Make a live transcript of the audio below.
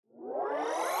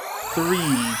3,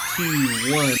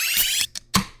 2, 1.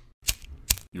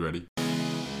 You ready?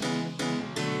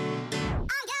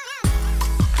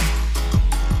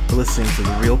 Listening to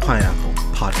the Real Pineapple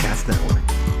Podcast Network.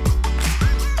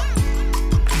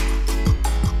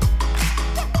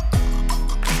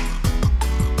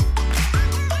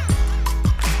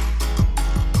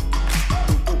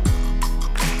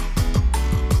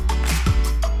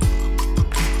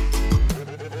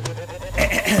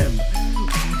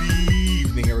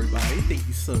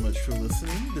 So much for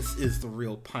listening. This is the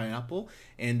Real Pineapple,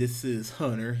 and this is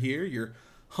Hunter here, your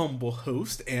humble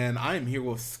host, and I'm here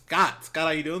with Scott. Scott,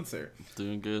 how you doing, sir?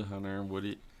 Doing good, Hunter. What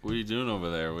are you doing over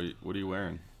there? What are you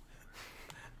wearing?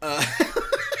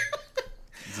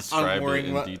 Describe it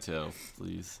in detail,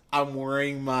 please. I'm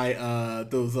wearing my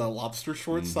those lobster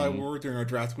shorts I wore during our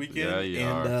draft weekend. Yeah, you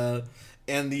are.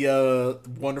 And the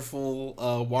wonderful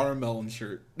watermelon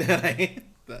shirt.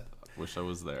 Wish I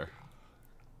was there.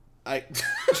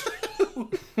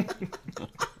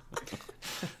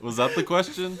 Was that the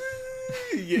question?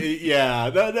 Yeah.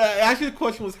 Actually, the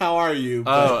question was, "How are you?"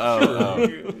 Oh.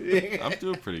 I'm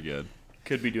doing pretty good.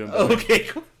 Could be doing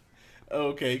better.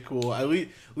 Okay, cool. At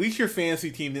least your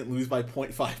fantasy team didn't lose by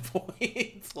 0.5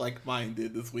 points like mine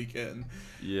did this weekend.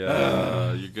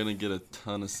 Yeah, you're gonna get a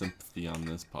ton of sympathy on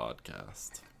this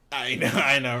podcast. I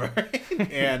know, right?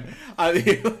 And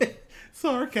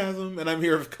sarcasm, and I'm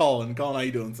here with Colin. Colin, how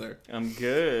you doing, sir? I'm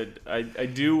good. I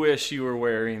do wish you were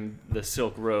wearing the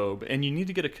silk robe, and you need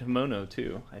to get a kimono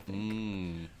too, I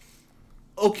think.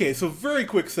 Okay, so very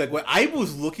quick segue. I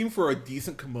was looking for a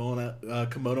decent kimono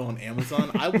on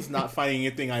Amazon. I was not finding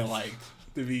anything I liked,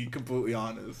 to be completely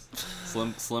honest.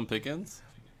 Slim pickings?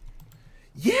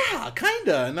 Yeah,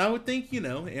 kinda. And I would think,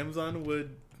 Amazon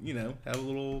would, have a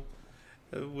little...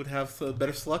 would have a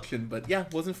better selection, but yeah,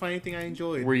 wasn't finding anything I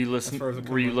enjoyed. Were you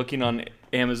looking on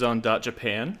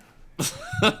Amazon.Japan? You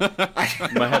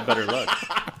might have better luck.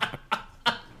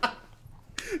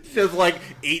 There's like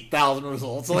 8,000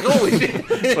 results. Like, holy shit!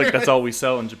 It's like that's all we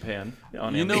sell in Japan.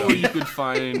 On Amazon. Know where you could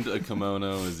find a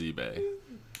kimono is eBay.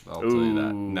 I'll tell you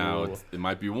that. Now it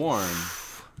might be worn,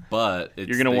 but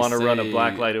you're gonna want to run a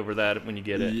black light over that when you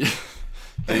get it.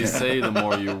 They say the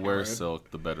more you wear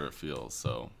silk, the better it feels.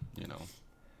 So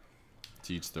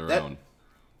to each their own.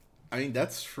 I mean,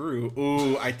 that's true.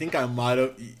 Ooh, I think I might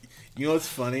have. You know what's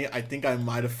funny? I think I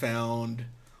might have found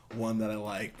one that I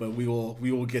like, but we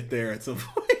will get there at some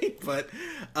point. But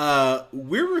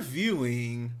we're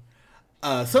reviewing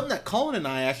something that Colin and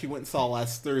I actually went and saw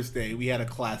last Thursday. We had a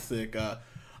classic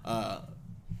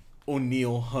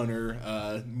O'Neill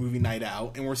Hunter movie night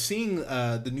out, and we're seeing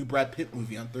the new Brad Pitt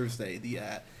movie on Thursday. The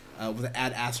was it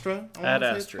Ad Astra? Ad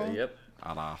Astra, yep.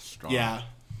 Ad Astra. Yeah.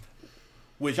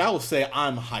 Which I will say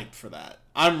I'm hyped for that.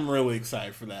 I'm really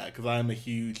excited for that because I'm a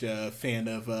huge fan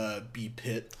of B.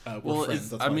 Pitt.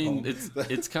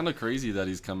 It's kind of crazy that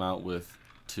he's come out with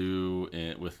two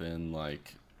within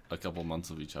like a couple months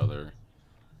of each other,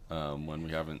 when we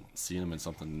haven't seen him in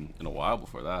something in a while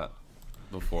before that.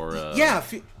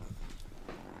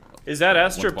 Is that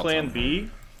Astra Plan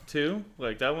B too?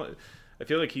 Like that one? I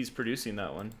feel like he's producing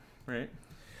that one, right?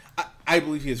 I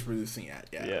believe he is producing it.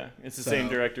 Yeah, it's the same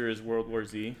director as World War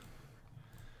Z.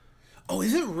 Oh,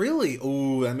 is it really?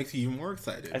 Oh, that makes you even more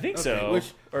excited. I think so.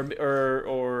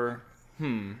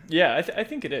 Yeah, I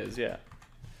think it is. Yeah.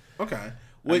 Okay.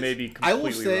 I may be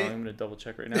completely wrong. I'm gonna double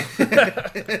check right now.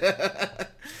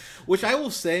 Which I will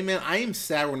say, man, I am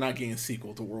sad we're not getting a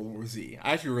sequel to World War Z.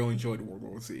 I actually really enjoyed World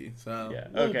War Z, so yeah,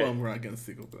 okay. We're not getting a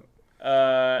sequel to it.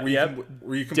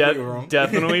 Were you completely wrong?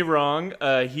 Definitely wrong.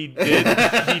 He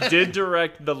did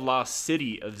direct The Lost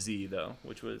City of Z, though,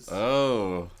 which was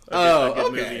a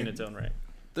good movie in its own right.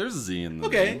 There's Z in the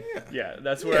name. Yeah,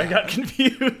 that's where I got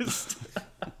confused.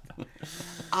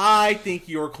 I think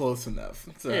you're close enough.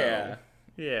 So.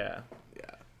 Yeah.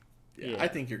 I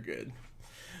think you're good.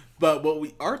 But what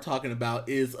we are talking about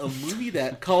is a movie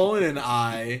that Colin and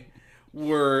I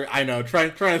were,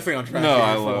 trying to stay on track. No,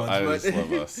 I just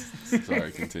love us.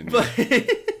 Sorry, continue. But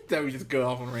that we just go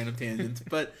off on random tangents.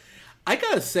 But I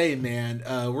gotta say, man,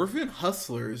 we're reviewing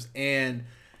Hustlers, and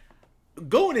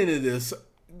going into this,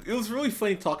 it was really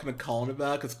funny talking to Colin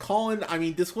about it, because Colin,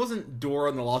 this wasn't Dora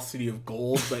and the Lost City of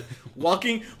Gold, but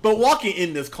walking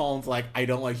in this, Colin's like, I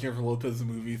don't like Jennifer Lopez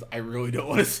movies. I really don't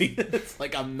want to see this.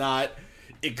 Like, I'm not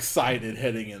excited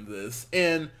heading into this,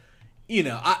 and.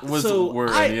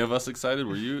 Were any of us excited?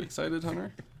 Were you excited,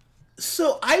 Hunter?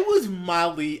 So I was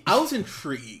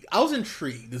intrigued. I was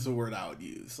intrigued is the word I would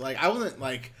use. Like, I wasn't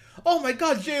like, oh my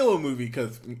god, J-Lo movie,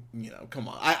 because, come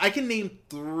on. I can name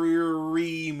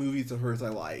 3 movies of hers I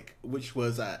like, which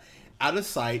was Out of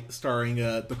Sight, starring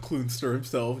the Cloonster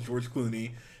himself, George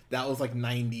Clooney. That was like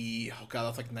 90. Oh god, that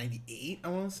was like 98. I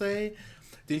want to say.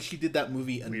 Then she did that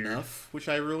movie Weird. Enough, which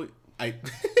I really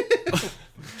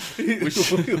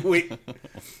wait.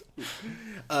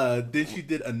 Then she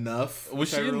did Enough. Was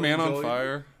she in Man on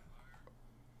Fire?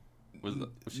 Was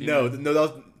she no,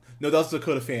 that was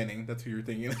Dakota Fanning. That's who you're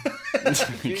thinking.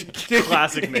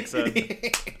 Classic mix-up.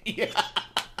 Yeah.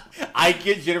 I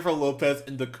get Jennifer Lopez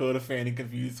and Dakota Fanning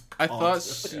confused. I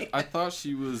thought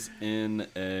she was in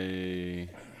a.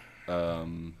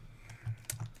 I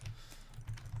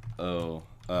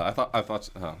thought.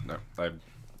 Oh no, I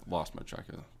lost my track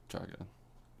of.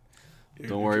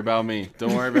 Don't worry about me.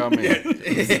 Send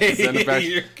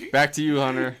it back to you,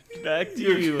 Hunter. Back to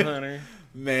you, Hunter.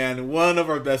 Man, one of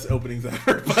our best openings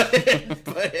ever.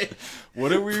 But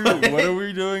what are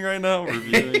we doing right now?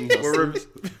 Reviewing Hustlers?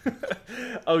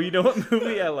 Oh, you know what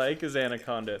movie I like is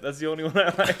Anaconda. That's the only one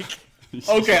I like.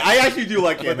 Okay, I actually do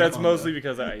like Anaconda. But that's mostly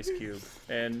because of Ice Cube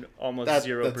and almost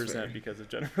 0% because of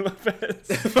Jennifer Lopez.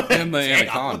 And the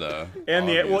Anaconda. And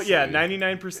obviously.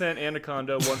 99%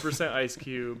 Anaconda, 1% Ice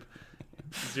Cube,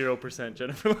 0%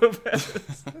 Jennifer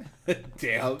Lopez.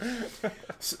 Damn.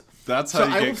 That's how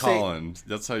you get Colin.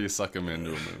 That's how you suck him into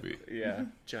a movie. Yeah.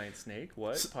 Giant snake.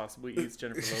 What? Possibly eats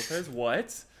Jennifer Lopez.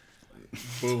 What?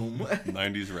 Boom.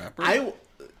 90s rapper. I'm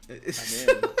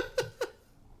in.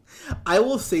 I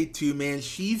will say too, man,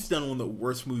 she's done one of the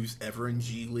worst movies ever in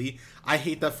Geely. I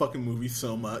hate that fucking movie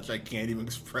so much. I can't even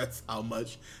express how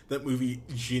much that movie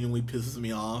genuinely pisses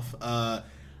me off. I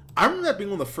remember that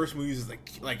being one of the first movies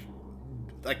like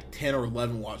 10 or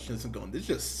 11 watching this and going, this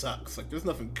just sucks. Like, there's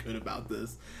nothing good about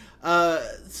this.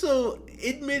 So,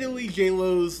 admittedly,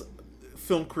 J-Lo's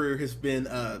film career has been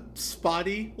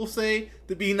spotty, we'll say,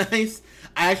 to be nice.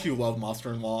 I actually love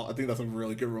Monster-in-Law. I think that's a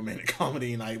really good romantic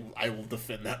comedy, and I will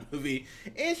defend that movie.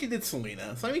 And she did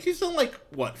Selena. So, I mean, she's done,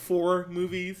 4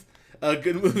 movies,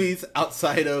 good movies,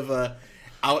 outside of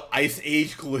Ice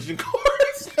Age Collision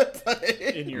Course.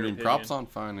 Props on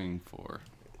finding 4.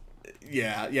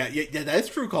 Yeah, that is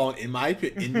true, Colin. In my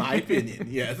opinion,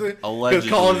 yes.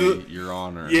 Allegedly, Your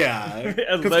Honor. Yeah,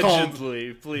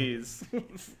 allegedly, please.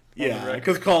 Yeah,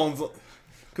 because Colin's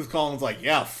like,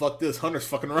 yeah, fuck this, Hunter's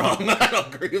fucking wrong. I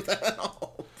don't agree with that at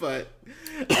all. But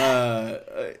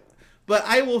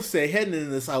I will say, heading into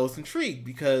this, I was intrigued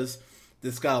because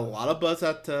this got a lot of buzz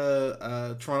at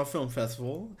Toronto Film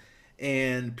Festival,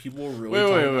 and people were really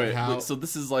talking about how. Wait, so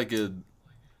this is like a.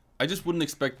 I just wouldn't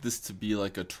expect this to be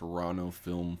like a Toronto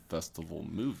Film Festival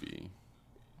movie,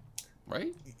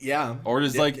 right? Yeah. Or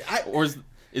is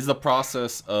is the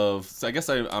process of? So I guess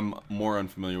I'm more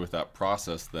unfamiliar with that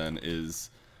process. Then is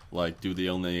like, do they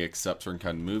only accept certain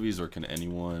kind of movies, or can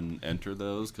anyone enter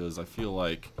those? Because I feel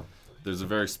like there's a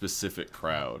very specific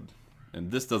crowd, and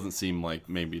this doesn't seem like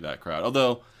maybe that crowd.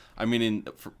 Although, I mean,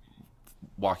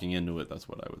 walking into it, that's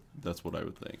what I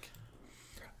would think.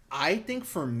 I think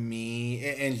for me,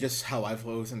 and just how I've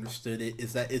always understood it,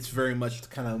 is that it's very much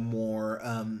kind of more,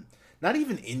 not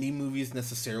even indie movies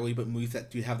necessarily, but movies that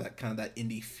do have that kind of that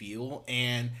indie feel.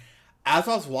 And as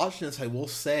I was watching this, I will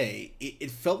say,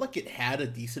 it felt like it had a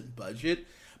decent budget,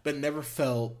 but never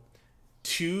felt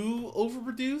too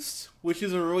overproduced, which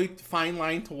is a really fine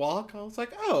line to walk. I was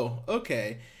like, oh,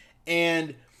 okay.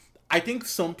 And I think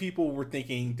some people were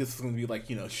thinking this is going to be like,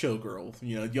 Showgirls.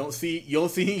 You don't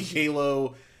see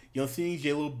J-Lo. You don't see any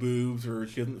J-Lo boobs, or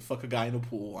she doesn't fuck a guy in a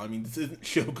pool. I mean, this isn't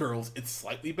Showgirls. It's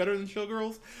slightly better than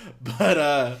Showgirls,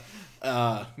 but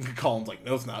Colin's like,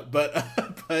 no, it's not. But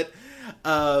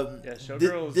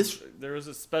Showgirls. There was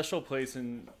a special place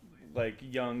in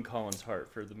young Colin's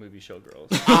heart for the movie Showgirls.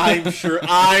 I'm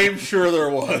sure there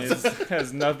was. It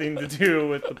has nothing to do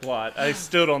with the plot. I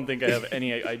still don't think I have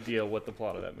any idea what the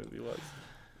plot of that movie was.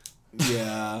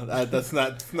 Yeah, that's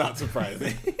not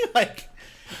surprising.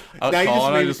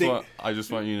 Colin, I just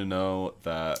want you to know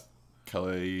that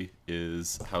Kelly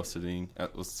is house sitting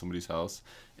at somebody's house,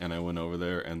 and I went over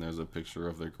there, and there's a picture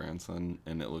of their grandson,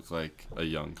 and it looked like a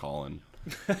young Colin,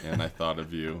 and I thought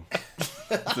of you.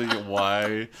 Thinking,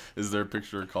 why is there a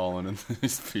picture of Colin in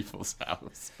these people's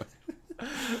house?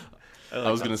 I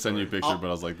was gonna send you a picture, but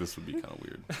I was like, this would be kind of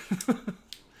weird.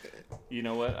 You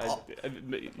know what?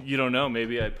 You don't know.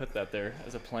 Maybe I put that there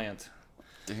as a plant.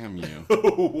 Damn you.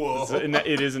 Whoa.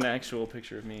 It is an actual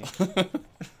picture of me.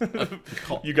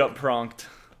 You got pronked.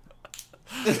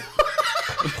 You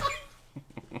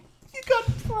got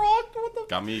pronked? What the?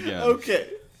 Got me again. Okay.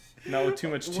 Not with too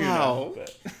much tuna. Wow.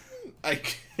 But. I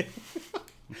can't.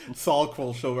 Solid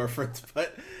Quill show reference,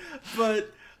 but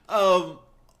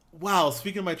Wow,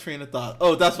 speaking of my train of thought,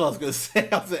 that's what I was gonna say.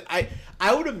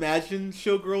 I would imagine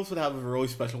Showgirls would have a really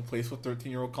special place with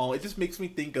 13-year-old Colin. It just makes me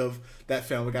think of that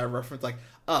Family Guy reference, like,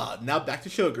 now back to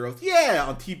Showgirls, yeah,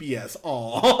 on TBS.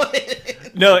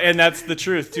 Aww. No, and that's the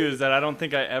truth too. Is that I don't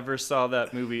think I ever saw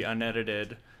that movie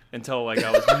unedited until like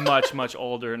I was much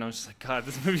older, and I was just like, God,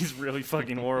 this movie's really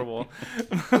fucking horrible.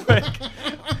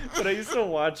 But I used to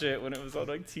watch it when it was on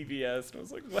like TBS, and I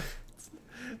was like, what?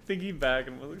 Thinking back,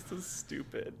 and I was like, so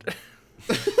stupid.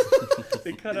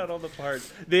 They cut out all the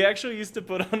parts. They actually used to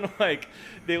put on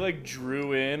they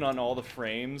drew in on all the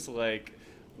frames like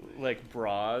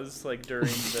bras during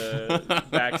the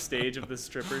backstage of the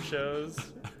stripper shows.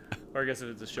 Or I guess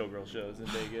it's the showgirl shows in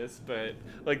Vegas, but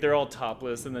they're all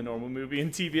topless in the normal movie,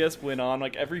 and TBS went on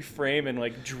every frame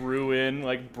and drew in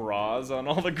bras on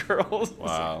all the girls.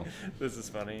 Wow, this is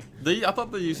funny. I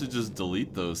thought they used to just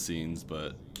delete those scenes,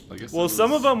 but I guess. Well,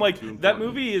 some of them that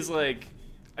movie is I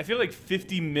feel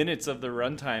 50 minutes of the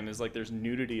runtime is there's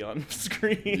nudity on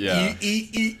screen. Yeah,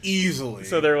 easily.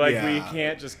 So they're we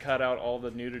can't just cut out all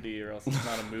the nudity, or else it's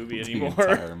not a movie anymore.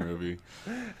 The entire movie.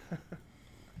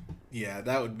 Yeah,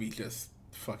 that would be just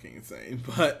fucking insane.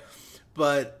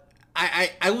 But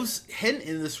I was heading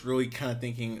in this really kind of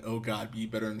thinking, oh God, be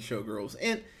better than Showgirls,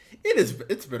 and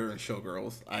it's better than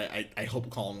Showgirls. I hope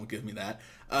Colin will give me that.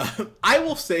 I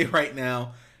will say right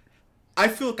now, I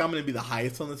feel like I'm going to be the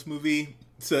highest on this movie,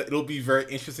 so it'll be very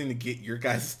interesting to get your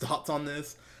guys' thoughts on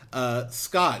this.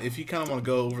 Scott, if you kind of want to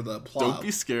go over the plot. Don't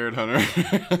be scared, Hunter.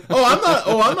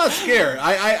 I'm not scared.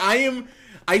 I am.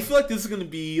 I feel like this is gonna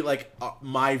be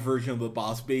my version of the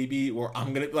Boss Baby, where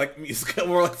I'm gonna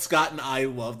where Scott and I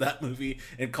love that movie,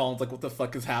 and Colin's like, "What the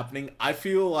fuck is happening?" I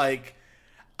feel like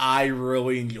I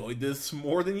really enjoyed this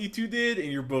more than you two did,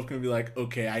 and you're both gonna be like,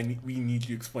 "Okay, we need you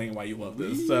to explain why you love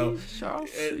this." So, shall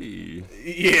see.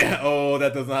 Yeah. Oh,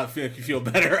 that does not make you feel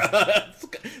better,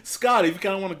 Scott. If you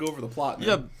kind of want to go over the plot,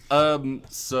 man. Yeah.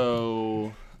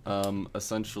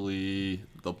 Essentially,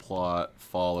 the plot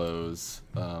follows.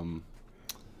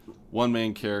 One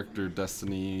main character,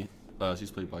 Destiny,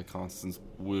 she's played by Constance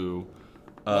Wu.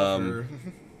 Love her.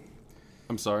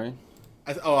 I'm sorry?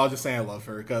 I was just saying I love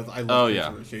her because I love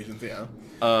negotiations, yeah.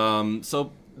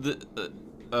 So,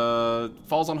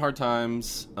 falls on hard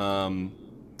times,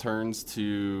 turns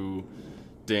to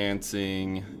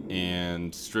dancing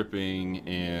and stripping,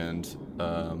 and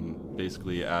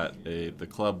basically at the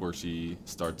club where she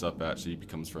starts up at, she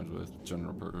becomes friends with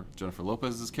Jennifer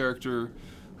Lopez's character,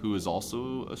 who is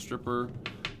also a stripper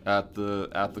at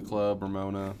the club,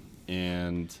 Ramona,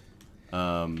 and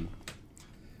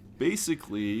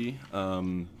basically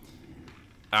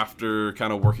after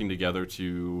kind of working together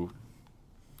to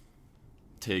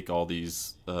take all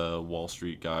these Wall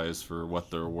Street guys for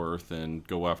what they're worth and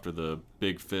go after the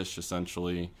big fish,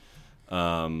 essentially,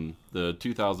 the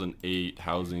 2008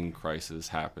 housing crisis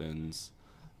happens,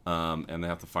 and they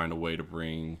have to find a way to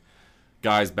bring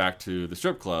guys back to the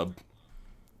strip club.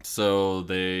 So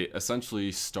they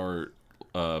essentially start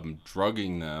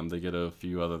drugging them. They get a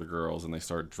few other girls, and they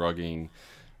start drugging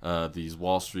these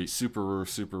Wall Street, super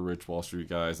rich Wall Street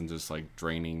guys, and just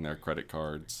draining their credit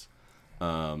cards.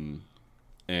 And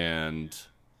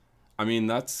I mean,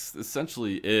 that's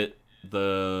essentially it.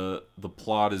 The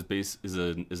plot is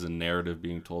a narrative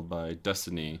being told by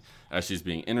Destiny as she's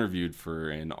being interviewed for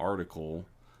an article.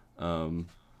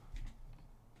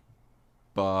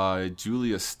 By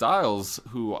Julia Stiles,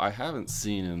 who I haven't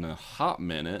seen in a hot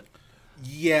minute.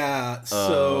 Yeah,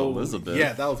 so Elizabeth.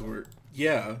 Yeah, that was weird.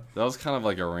 Yeah, that was kind of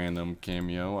like a random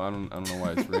cameo. I don't know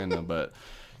why it's random, but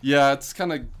yeah, it's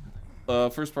kind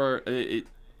of first part. Do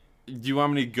you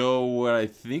want me to go what I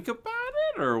think about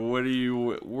it, or where do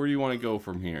you want to go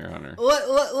from here, Hunter?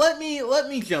 Let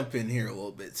me jump in here a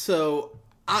little bit. So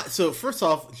first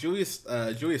off, Julia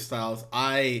Stiles,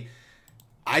 I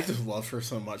just love her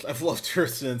so much. I've loved her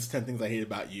since 10 Things I Hate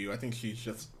About You. I think she's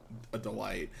just a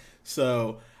delight.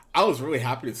 So I was really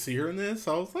happy to see her in this.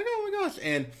 I was like, oh my gosh.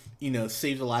 And,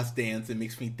 Save the Last Dance, it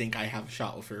makes me think I have a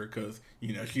shot with her because,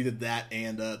 she did that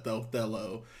and the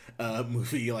Othello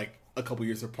movie a couple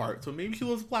years apart. So maybe she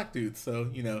loves black dudes.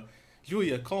 So,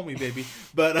 Julia, call me, baby.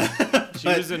 But she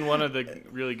was in one of the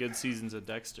really good seasons of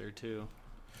Dexter, too.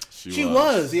 She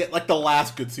was, yeah, the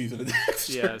last good season of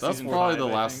Dexter. Yeah, that's probably the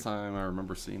last time I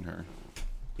remember seeing her.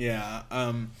 Yeah.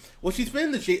 Well, she's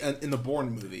been in the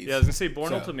Bourne movies. Yeah, I was gonna say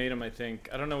Bourne Ultimatum. I think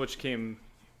I don't know which came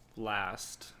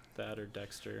last, that or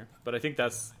Dexter, but I think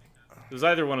it was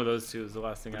either one of those two. Is the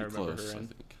last thing I remember her in.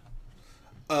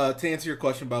 To answer your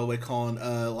question, by the way, Colin,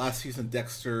 last season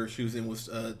Dexter she was in was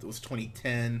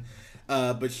 2010.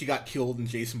 but she got killed in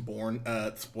Jason Bourne.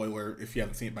 Spoiler if you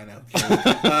haven't seen it by now.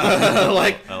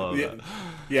 Like, I love that.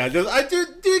 Yeah, dude,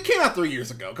 it came out 3 years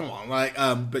ago. Come on, like,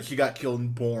 but she got killed in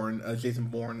Bourne, Jason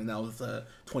Bourne, and that was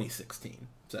 2016.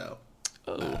 So,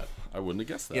 I wouldn't have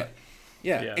guessed that.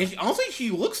 Yeah. And honestly,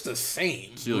 she looks the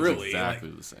same. She looks really, exactly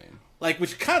the same. Like,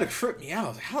 which kind of tripped me out. I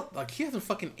was like, how? Like, he hasn't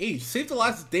fucking aged. Save the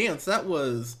Last Dance. That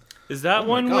was. Is that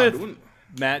one with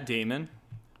Matt Damon?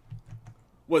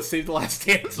 What, Save the Last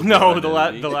Dance? No, the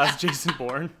last Jason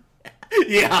Bourne.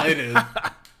 Yeah, it is.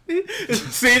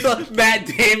 Save the Matt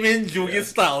Damon, Julia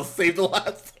Stiles. Save the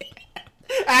Last Dance.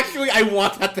 Actually, I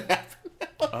want that to happen.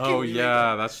 Oh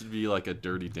yeah, that should be like a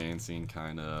Dirty Dancing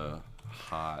kind of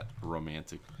hot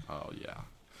romantic. Oh yeah,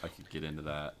 I could get into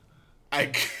that.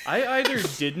 I either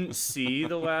didn't see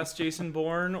the last Jason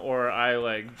Bourne, or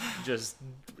I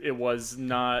it was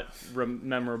not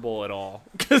memorable at all.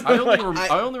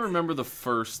 I only remember the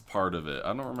first part of it. I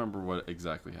don't remember what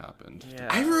exactly happened. Yeah.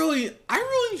 I really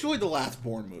enjoyed the last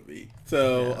Bourne movie.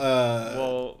 So,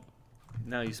 well,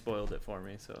 now you spoiled it for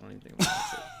me, so I don't even think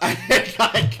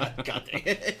about it. God dang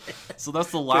it. So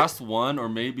that's the last one, or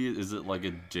maybe is it like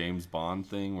a James Bond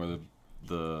thing where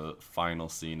the final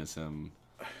scene is him?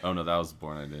 Oh no, that was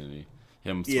Bourne Identity.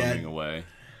 Him swimming away.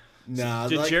 Nah,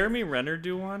 did Jeremy Renner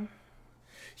do one?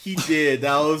 He did.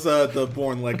 That was the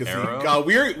Bourne Legacy. Arrow? God,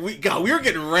 we were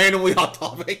getting randomly off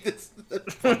topic. I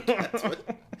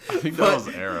think that was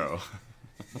Arrow.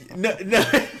 No.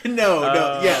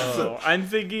 Yeah. So, I'm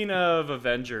thinking of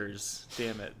Avengers.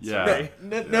 Damn it. Yeah.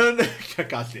 No.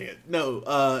 God damn it.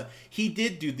 No. He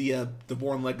did do the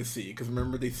Bourne Legacy because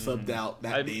remember they subbed out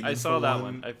Matt Damon. I saw that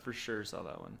one. I for sure saw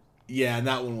that one. Yeah, and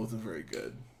that one wasn't very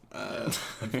good.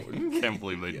 Can't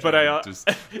believe they did. But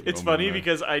it's funny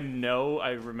because I know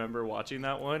I remember watching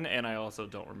that one, and I also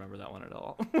don't remember that one at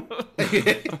all.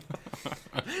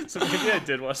 So maybe I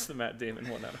did watch the Matt Damon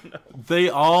one. I don't know. They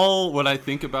all, when I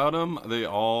think about them, they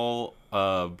all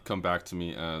come back to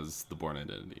me as the Bourne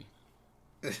Identity.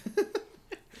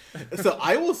 So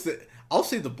I'll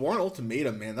say the Bourne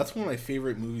Ultimatum, man. That's one of my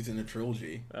favorite movies in the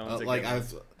trilogy.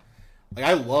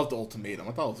 I loved Ultimatum.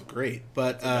 I thought it was great,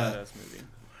 but it's a badass movie.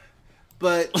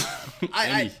 But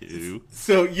Anywho.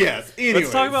 So yes. Anyway,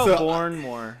 let's talk about Bourne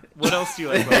more. What else do you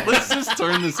like about Let's just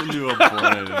turn this into a Bourne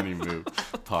Identity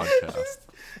podcast.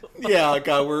 Yeah,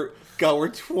 God, we're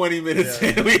 20 minutes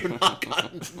in. We have not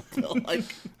gotten to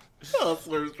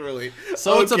hustlers, really.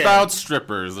 So it's about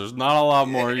strippers. There's not a lot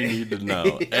more you need to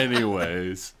know.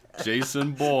 Anyways,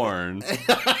 Jason Bourne.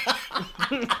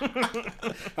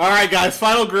 All right, guys,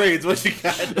 final grades. What you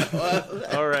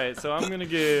got? All right, so I'm gonna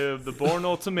give the Bourne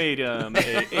Ultimatum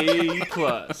A+.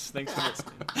 Thanks for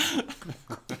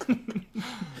listening.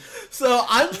 So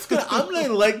I'm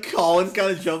gonna let Colin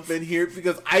kind of jump in here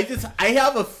because I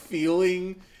have a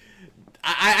feeling.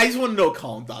 I just want to know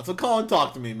Colin's thoughts. So Colin,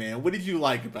 talk to me, man. What did you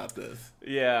like about this?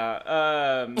 Yeah,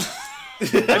 I mean,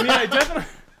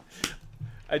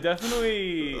 I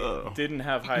definitely didn't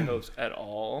have high hopes at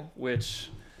all, which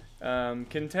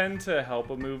can tend to help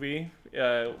a movie,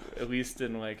 at least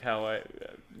in like how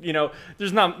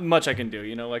there's not much I can do,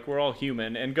 like we're all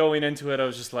human. And going into it, I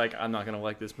was just like, I'm not going to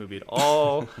like this movie at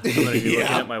all. I'm going to be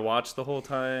looking at my watch the whole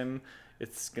time.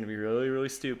 It's going to be really, really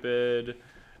stupid.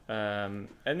 And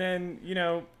then,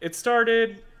 it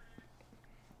started.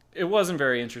 It wasn't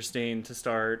very interesting to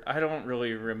start. I don't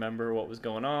really remember what was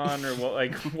going on or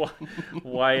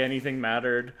why anything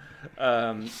mattered.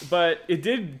 But it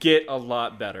did get a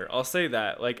lot better. I'll say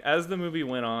that. Like, as the movie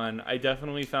went on, I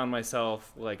definitely found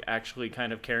myself actually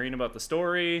kind of caring about the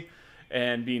story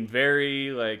and being very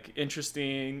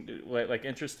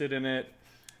interested in it.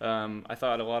 I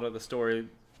thought a lot of the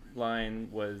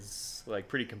storyline was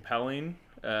pretty compelling.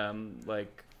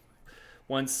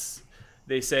 Once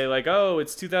they say oh,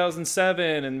 it's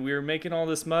 2007 and we were making all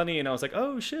this money, and I was like,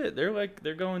 oh shit,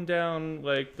 they're going down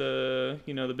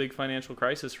the big financial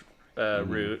crisis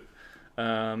route,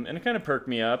 and it kind of perked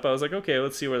me up. I was like, okay,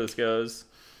 let's see where this goes,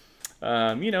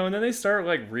 and then they start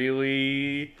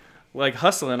really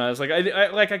hustling. I was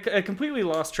I completely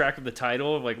lost track of the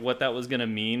title of what that was gonna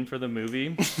mean for the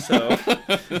movie. So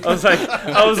I was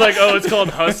like, oh, it's called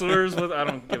Hustlers. I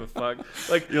don't give a fuck.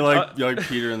 You're like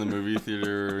Peter in the movie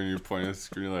theater, and you're pointing at the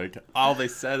screen oh, they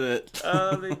said it.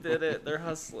 Oh, they did it. They're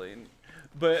hustling.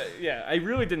 But yeah, I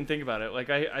really didn't think about it.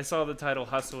 I saw the title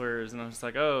Hustlers, and I was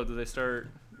like, oh, do they start?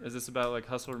 Is this about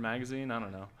Hustler magazine? I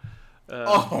don't know.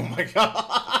 Oh my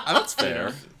god, that's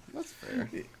fair. That's fair.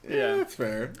 Yeah, that's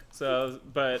fair. So,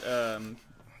 but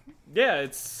yeah,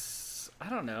 it's, I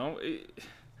don't know.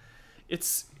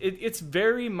 It's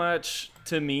very much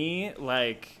to me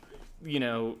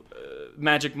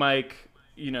Magic Mike,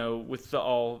 with the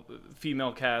all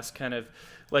female cast kind of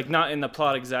like not in the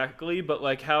plot exactly, but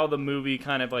like how the movie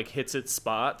kind of like hits its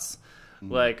spots.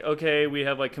 Like, okay, we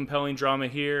have like compelling drama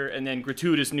here, and then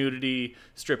gratuitous nudity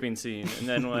stripping scene, and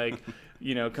then like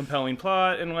compelling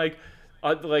plot, and like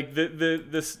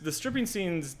the stripping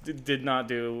scenes did not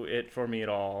do it for me at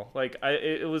all. Like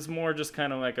it was more just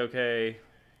kind of like, okay,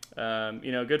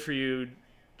 good for you,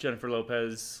 Jennifer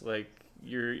Lopez. Like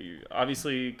you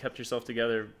obviously kept yourself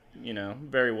together,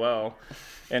 very well,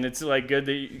 and it's like good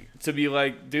to be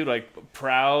like, dude, like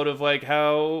proud of like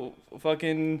how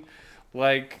fucking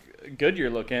like good you're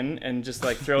looking, and just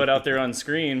like throw it out there on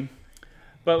screen.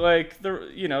 But like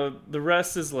the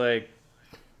rest is like,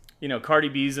 Cardi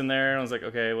B's in there. I was like,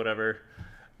 okay, whatever.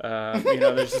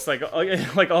 There's just like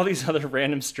all these other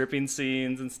random stripping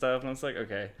scenes and stuff, and I was like,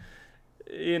 okay,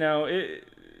 it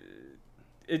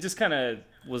just kind of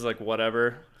was like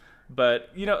whatever. But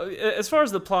as far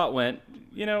as the plot went,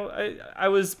 I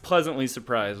was pleasantly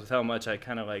surprised with how much I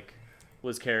kind of like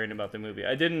was caring about the movie.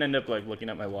 I didn't end up like looking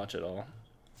at my watch at all.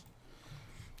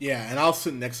 Yeah, and I'll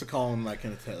sit next to Colin and I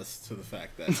can attest to the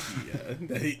fact that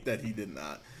he did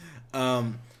not.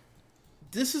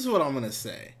 This is what I'm gonna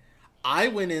say. I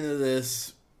went into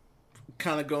this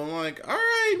kind of going like, all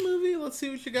right, movie, let's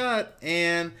see what you got.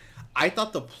 And I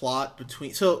thought the plot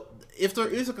between... So, if there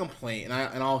is a complaint,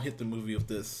 and I'll hit the movie with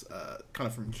this kind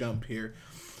of from jump here,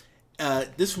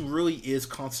 this really is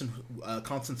Constance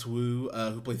Wu,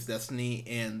 who plays Destiny,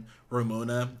 and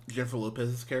Ramona, Jennifer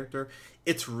Lopez's character.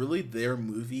 It's really their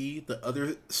movie. The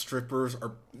other strippers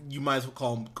are, you might as well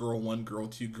call them girl 1, girl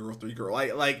 2, girl 3, girl...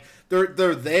 Like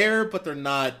they're there, but they're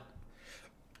not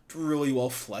really well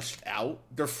fleshed out.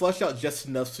 They're fleshed out just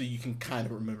enough so you can kind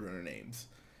of remember their names.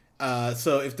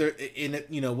 So if they're in it,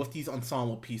 with these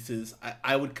ensemble pieces,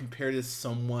 I would compare this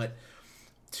somewhat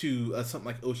to something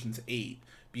like Ocean's 8,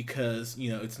 because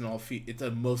it's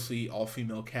a mostly all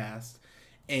female cast,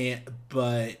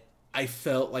 but I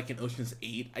felt like in Ocean's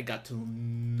 8 I got to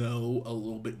know a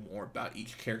little bit more about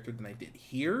each character than I did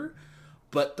here.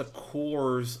 But the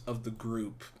cores of the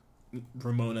group,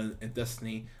 Ramona and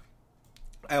Destiny,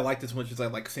 I liked as much as I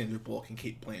like Sandra Bullock and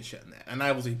Cate Blanchett in that, and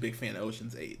I was a big fan of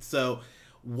Ocean's 8. So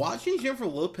watching Jennifer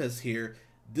Lopez here,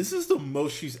 this is the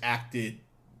most she's acted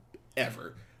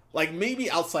ever. Like, maybe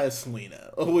outside of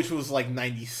Selena, which was like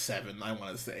 97, I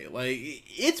want to say. Like,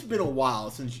 it's been a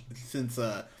while since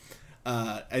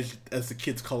as the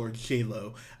kids call her,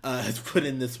 J-Lo, has put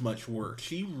in this much work.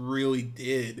 She really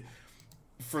did,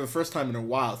 for the first time in a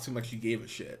while, it seemed like she gave a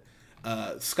shit.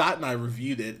 Scott and I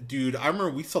reviewed it. Dude, I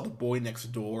remember we saw The Boy Next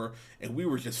Door, and we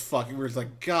were just fucking, we were just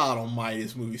like, God almighty,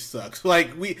 this movie sucks. Like,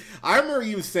 I remember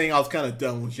even saying I was kind of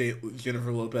done with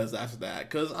Jennifer Lopez after that,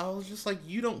 because I was just like,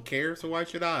 you don't care, so why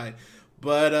should I?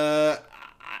 But,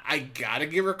 I gotta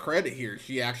give her credit here.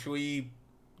 She actually,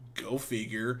 go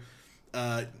figure,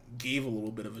 gave a little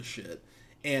bit of a shit.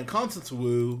 And Constance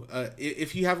Wu,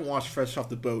 if you haven't watched Fresh Off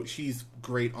the Boat, she's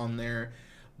great on there.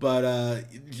 But,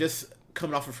 just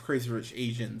coming off of Crazy Rich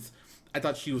Asians, I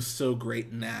thought she was so great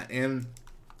in that, and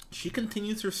she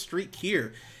continues her streak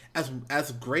here.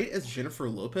 As great as Jennifer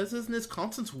Lopez is in this,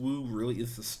 Constance Wu really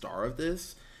is the star of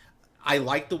this. I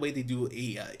like the way they do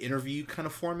a interview kind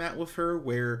of format with her,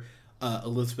 where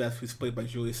Elizabeth, who's played by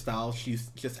Julia Stiles, she's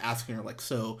just asking her like,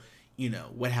 so,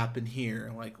 what happened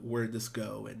here, like, where did this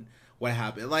go, and what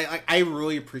happened. Like I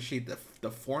really appreciate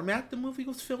the format the movie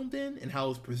was filmed in and how it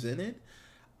was presented.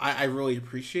 I really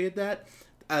appreciate that.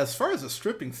 As far as the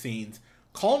stripping scenes,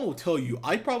 Colin will tell you,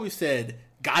 I probably said,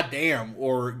 God damn,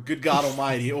 or good God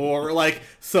almighty, or like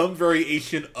some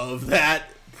variation of that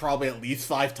probably at least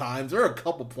 5 times. There are a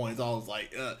couple points I was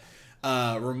like,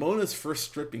 Ramona's first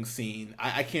stripping scene,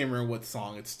 I can't remember what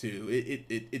song it's to.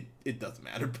 It doesn't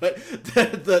matter. But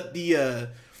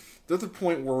there's a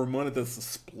point where Ramona does the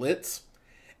splits,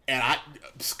 and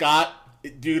Scott...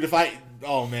 Dude, if I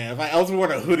was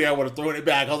wearing a hoodie, I would have thrown it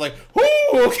back. I was like,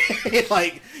 whoo, okay.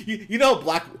 Like,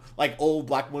 old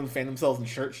black women fan themselves in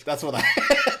church. That's what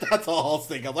that's all I was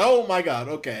thinking. I was like, oh my God,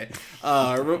 okay.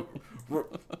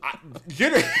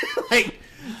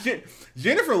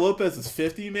 Jennifer Lopez is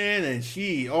 50, man, and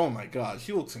she, oh my God,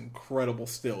 she looks incredible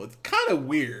still. It's kind of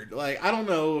weird. Like, I don't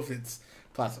know if it's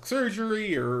plastic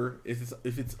surgery or if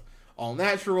it's all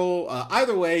natural.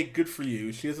 Either way, good for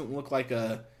you. She doesn't look like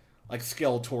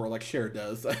Skeletor like Cher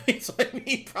does. So I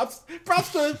mean, props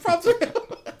to him.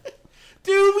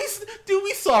 Dude,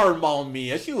 we saw her in Mamma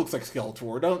Mia. She looks like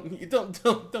Skeletor.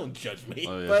 Don't judge me.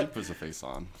 Oh yeah, but, she puts a face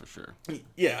on for sure.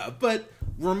 Yeah, but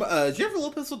Jennifer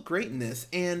Lopez looked great in this,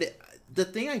 and the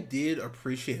thing I did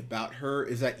appreciate about her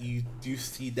is that you do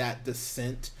see that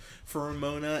descent for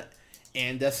Ramona,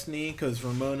 and Destiny, because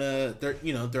Ramona,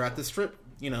 they're at the strip,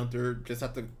 they're just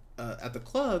at the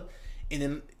club, and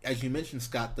then, as you mentioned,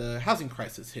 Scott, the housing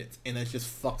crisis hits, and it just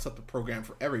fucks up the program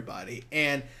for everybody.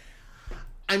 And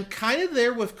I'm kind of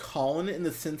there with Colin in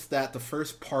the sense that the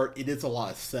first part, it is a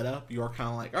lot of setup. You are kind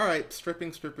of like, all right,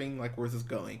 stripping, like, where's this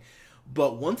going?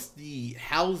 But once the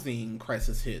housing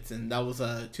crisis hits, and that was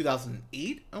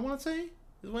 2008, I want to say,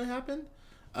 is when it happened.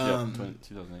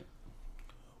 2008.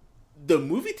 The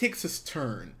movie takes this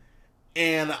turn,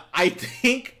 and I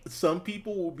think some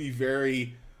people will be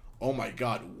very, oh my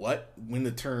god, what? When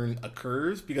the turn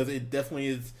occurs, because it definitely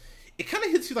is, it kind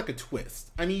of hits you like a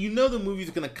twist. I mean, the movie's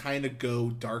going to kind of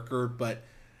go darker, but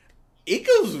it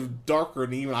goes darker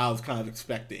than even I was kind of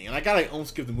expecting. And I gotta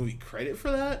almost give the movie credit for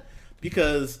that,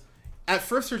 because at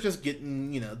first they're just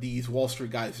getting, these Wall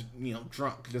Street guys,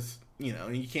 drunk, just,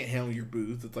 and you can't handle your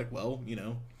booze. It's like, well,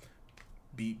 handle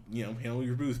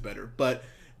your booze better. But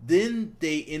then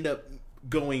they end up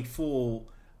going full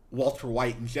Walter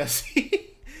White and Jesse.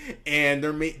 And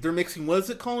they're mixing, what is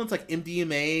it called? It's like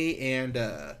MDMA and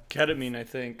ketamine, I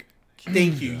think.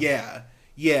 Thank you.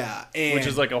 Yeah. And, which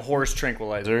is like a horse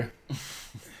tranquilizer.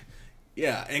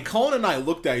 Yeah, and Colin and I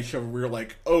looked at each other. We were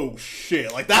like, "Oh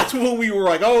shit!" Like that's when we were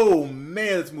like, "Oh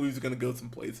man, this movie's gonna go some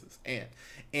places."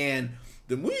 And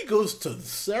the movie goes to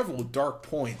several dark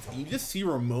points. And you just see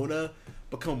Ramona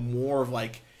become more of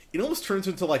like, it almost turns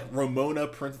into like Ramona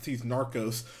parentheses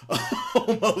Narcos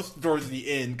almost towards the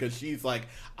end, because she's like,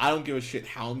 I don't give a shit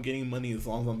how I'm getting money as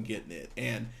long as I'm getting it.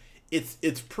 And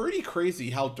it's pretty crazy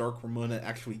how dark Ramona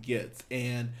actually gets.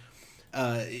 And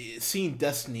seeing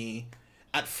Destiny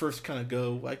at first kind of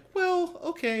go like, well,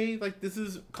 okay, like this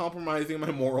is compromising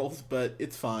my morals, but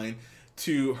it's fine,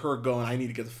 to her going, I need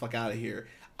to get the fuck out of here.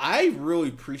 I really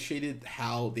appreciated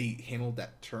how they handled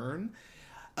that turn.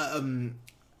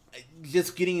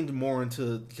 Just getting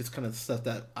into just kind of stuff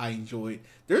that I enjoyed.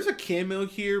 There's a cameo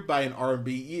here by an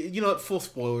R&B. You know what? Full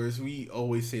spoilers. We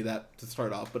always say that to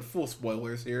start off, but full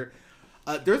spoilers here.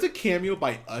 There's a cameo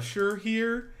by Usher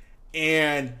here,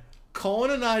 and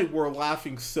Colin and I were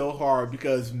laughing so hard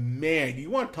because, man, you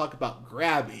want to talk about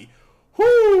grabby.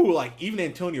 Whoo! Like, even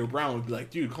Antonio Brown would be like,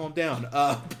 dude, calm down.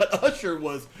 But Usher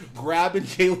was grabbing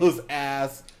J-Lo's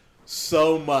ass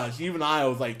so much. Even I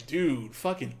was like, dude,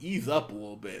 fucking ease up a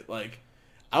little bit. Like,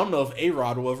 I don't know if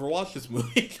A-Rod will ever watch this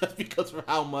movie just because of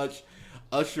how much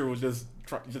Usher was just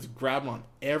grabbing on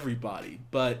everybody.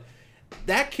 But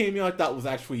that cameo I thought was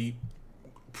actually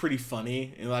pretty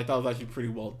funny, and I thought it was actually pretty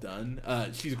well done.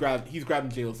 He's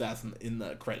grabbing J-Lo's ass in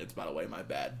the credits, by the way, my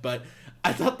bad. But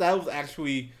I thought that was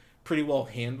actually pretty well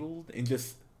handled, and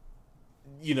just,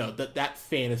 that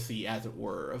fantasy, as it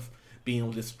were, of being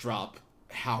able to just drop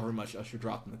however much Usher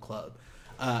dropped in the club.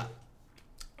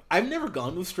 I've never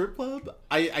gone to a strip club.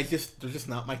 They're just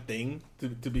not my thing,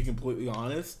 to be completely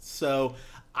honest. So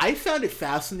I found it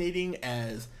fascinating,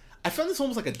 as I found this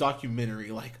almost like a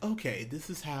documentary. Like, okay, this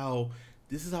is how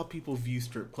people view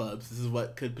strip clubs. This is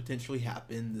what could potentially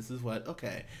happen. This is what,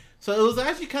 okay. So it was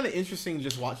actually kind of interesting to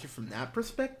just watch it from that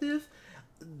perspective.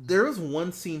 There was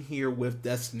one scene here with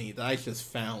Destiny that I just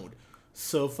found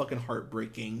so fucking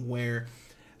heartbreaking, where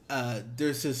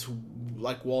there's this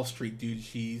like Wall Street dude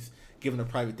she's giving a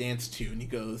private dance to, and he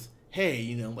goes,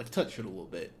 hey, like touch it a little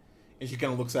bit. And she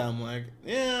kind of looks at him like,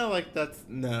 yeah, like that's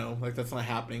not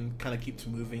happening. Kind of keeps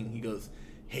moving. He goes,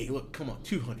 hey, look, come on,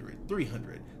 200,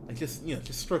 300. Like just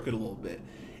stroke it a little bit.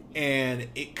 And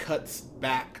it cuts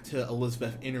back to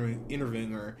Elizabeth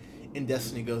interviewing her, and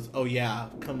Destiny goes, oh yeah,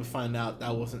 come to find out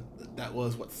that was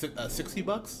what,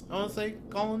 $60, I want to say,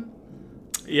 Colin?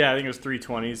 Yeah, I think it was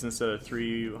 320s instead of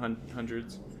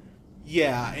 300s.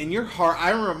 Yeah, and your heart, I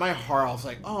remember my heart, I was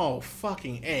like, oh,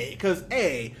 fucking A. Because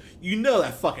A,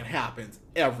 that fucking happens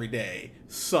every day,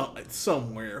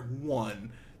 somewhere,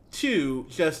 1. 2,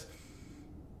 just,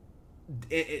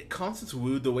 Constance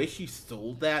Wu, the way she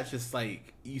stole that, just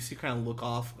like, you see kind of look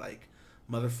off, like,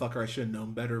 motherfucker, I should have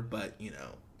known better, but,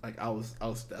 like, I was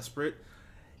desperate.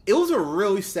 It was a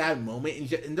really sad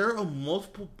moment, and there are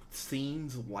multiple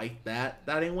scenes like that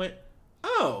I went,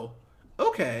 oh,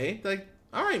 okay, like,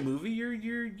 all right, movie,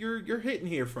 you're hitting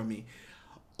here from me.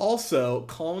 Also,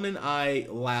 Colin and I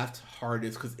laughed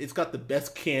hardest because it's got the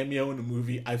best cameo in the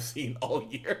movie I've seen all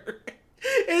year.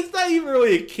 It's not even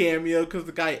really a cameo because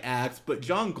the guy acts, but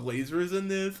John Glazer is in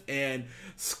this, and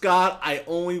Scott, I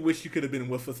only wish you could have been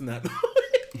with us in that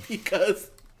movie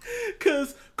because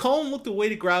Colin looked away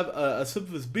to grab a sip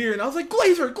of his beer, and I was like,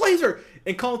 Glazer!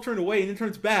 And Colin turned away, and then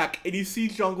turns back, and he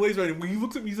sees John Glazer, and when he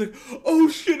looks at me, he's like, oh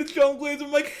shit, it's John Glazer.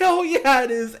 I'm like, hell yeah, it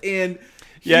is. And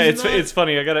yeah, it's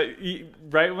funny.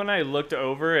 Right when I looked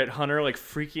over at Hunter, like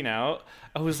freaking out,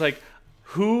 I was like,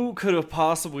 who could have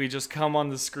possibly just come on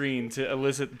the screen to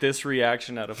elicit this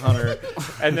reaction out of Hunter?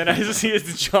 And then I just see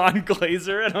it's John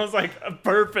Glazer, and I was like, a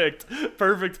perfect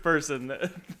person.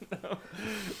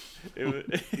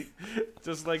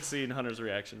 Just like seeing Hunter's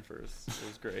reaction first. It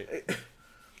was great.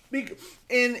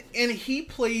 And he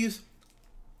plays.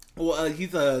 Well,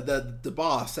 he's the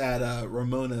boss at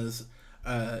Ramona's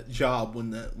job when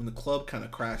the club kind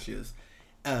of crashes.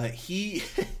 Or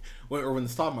when the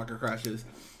stock market crashes.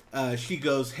 She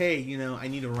goes, hey, I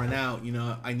need to run out.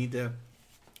 I need to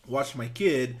watch my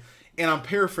kid. And I'm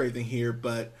paraphrasing here,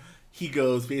 but he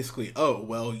goes basically, oh,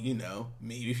 well,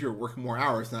 maybe if you're working more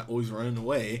hours, not always running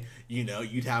away,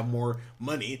 you'd have more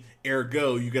money.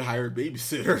 Ergo, you could hire a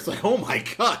babysitter. It's like, oh my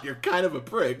God, you're kind of a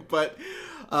prick. But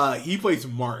he plays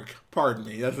Mark. Pardon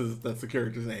me. That's the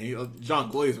character's name. John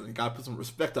Glazer. You gotta put some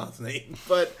respect on his name.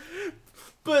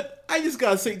 But I just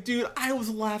gotta say, dude, I was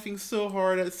laughing so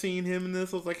hard at seeing him in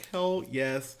this. I was like, hell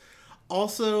yes.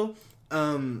 Also,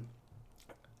 and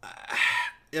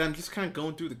I'm just kind of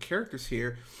going through the characters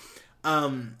here.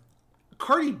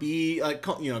 Cardi B, like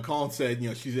Colin said,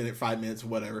 she's in it 5 minutes or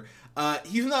whatever.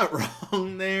 He's not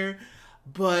wrong there,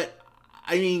 but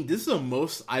I mean, this is the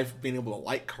most I've been able to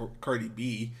like Cardi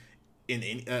B in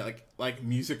any like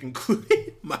music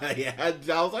included. I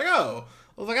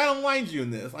was like, I don't mind you in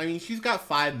this. I mean, she's got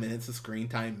 5 minutes of screen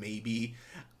time, maybe.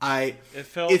 It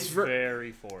felt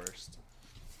very forced.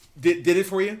 Did it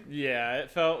for you? Yeah, it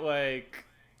felt like,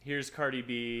 here's Cardi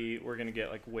B. We're gonna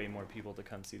get like way more people to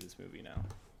come see this movie now.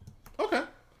 Okay,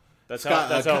 that's how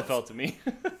it felt to me.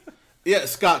 Yeah,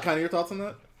 Scott, kind of your thoughts on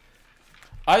that?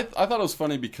 I thought it was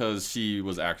funny because she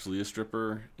was actually a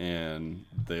stripper, and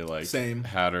they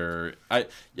had her. I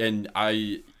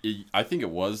think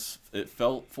it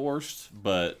felt forced,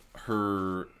 but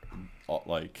her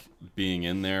being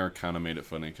in there kind of made it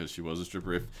funny because she was a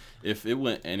stripper. If it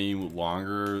went any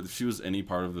longer, if she was any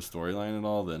part of the storyline at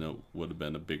all, then it would have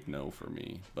been a big no for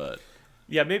me. But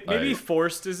yeah, maybe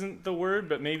forced isn't the word,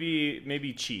 but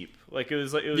maybe cheap. Like it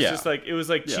was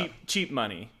cheap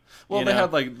money. Well, they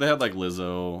had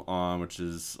Lizzo on, which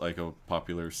is like a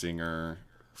popular singer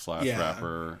 /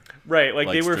 rapper. Right, like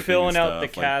they were filling out the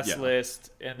cast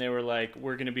list, and they were like,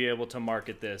 we're going to be able to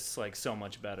market this like so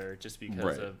much better just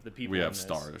because of the people. We have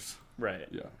stars. Right.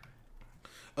 Yeah.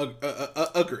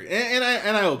 Agree, and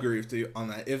I agree with you on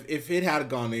that. If it had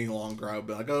gone any longer, I would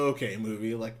be like, oh, okay,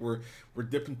 movie, like we're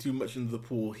dipping too much into the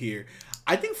pool here.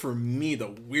 I think for me, the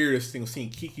weirdest thing was seeing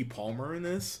Keke Palmer in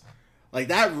this. Like,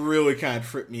 that really kind of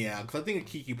tripped me out. Because I think of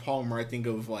Keke Palmer, I think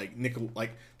of, like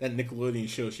that Nickelodeon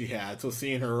show she had. So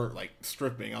seeing her, like,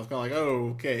 stripping, I was kind of like,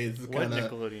 oh, okay. This is what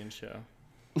Nickelodeon show?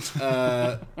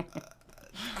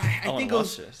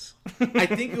 I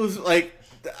think it was, like...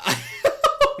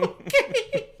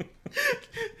 okay.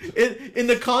 In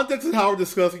the context of how we're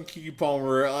discussing Keke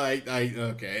Palmer,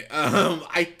 okay.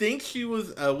 I think she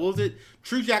was, what was it?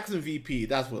 True Jackson VP.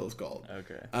 That's what it was called.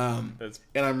 Okay. That's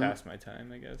past my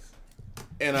time, I guess.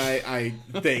 And I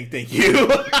thank you.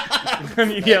 I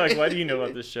mean, yeah, like, why do you know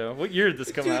about this show? What year did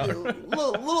this come out?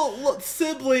 little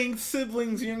siblings,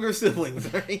 younger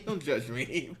siblings. Right? Don't judge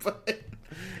me.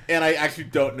 And I actually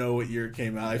don't know what year it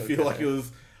came out. I feel like it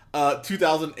was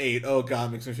 2008. Oh God,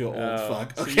 it makes me feel old.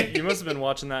 Fuck. Okay. So you must have been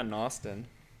watching that in Austin.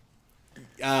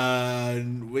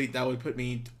 Wait, that would put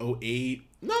me 2008.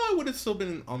 No, I would have still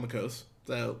been on the coast.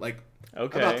 So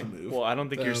okay. About to move. Well, I don't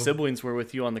think your siblings were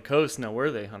with you on the coast. Now,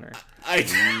 were they, Hunter?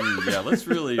 Yeah, let's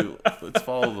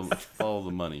follow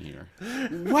the money here.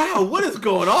 Wow, what is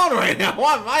going on right now?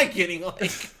 Why am I getting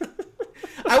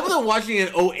I wasn't watching it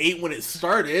in 2008 when it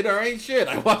started. All right, shit.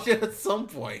 I watched it at some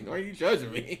point. Why are you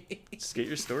judging me? Just get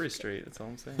your story straight. That's all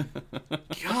I'm saying.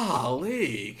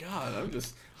 Golly, God,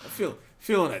 I feel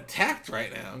feeling attacked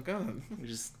right now. God,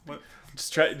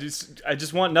 I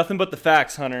just want nothing but the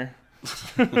facts, Hunter.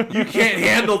 You can't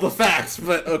handle the facts,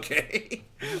 but okay.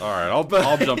 All right,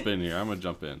 I'll jump in here. I'm gonna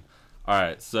jump in. All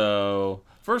right, so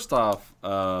first off,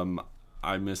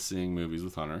 I miss seeing movies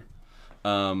with Hunter,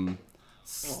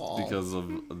 because of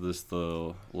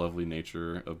the lovely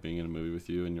nature of being in a movie with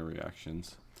you and your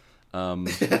reactions.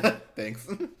 Thanks.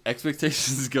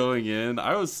 Expectations going in,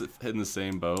 I was in the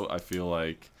same boat. I feel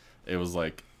like it was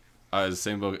like I was the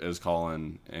same boat as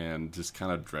Colin, and just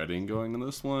kind of dreading going to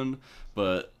this one,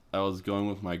 but I was going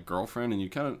with my girlfriend, and you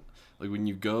kind of like when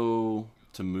you go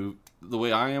to move the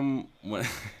way I am when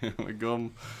I go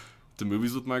to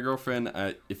movies with my girlfriend.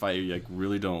 If I like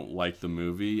really don't like the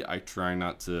movie, I try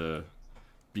not to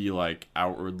be like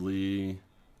outwardly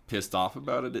pissed off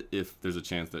about it if there's a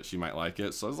chance that she might like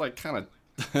it. So I was like kind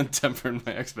of tempering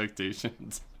my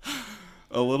expectations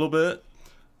a little bit.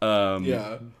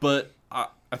 Yeah, but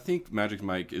I think Magic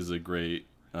Mike is a great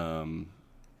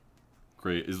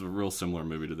is a real similar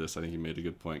movie to this. I think you made a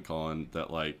good point, Colin,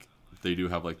 that like they do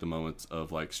have like the moments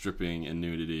of like stripping and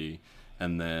nudity,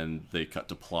 and then they cut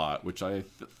to plot, which I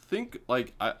think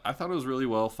like I thought it was really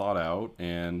well thought out,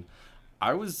 and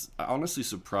I was honestly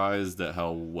surprised at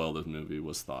how well this movie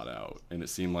was thought out, and it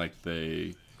seemed like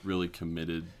they really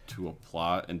committed to a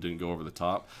plot and didn't go over the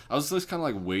top. I was just kind of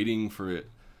like waiting for it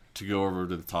to go over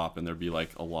to the top, and there'd be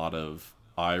like a lot of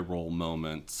eye roll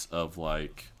moments of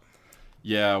like,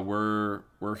 yeah, we're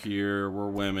here, we're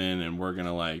women, and we're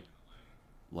gonna like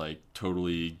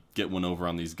totally get one over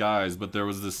on these guys. But there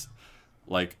was this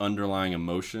like underlying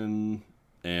emotion,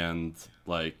 and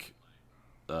like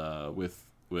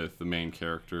with the main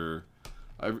character,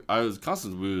 I was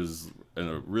Constance Wu is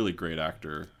a really great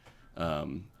actor,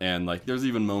 and like there's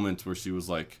even moments where she was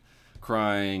like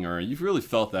crying, or you really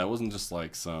felt that it wasn't just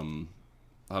like some,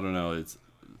 I don't know, it's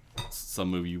some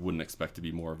movie you wouldn't expect to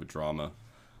be more of a drama.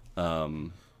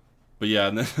 But yeah,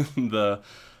 and then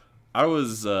I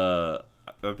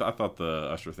thought the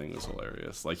Usher thing was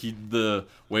hilarious. Like the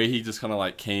way he just kind of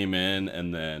like came in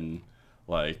and then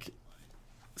like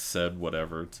said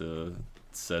whatever to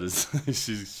said his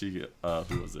she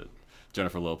who was it?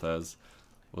 Jennifer Lopez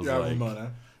was like,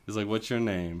 Ramona. He's like, "What's your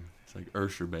name?" It's like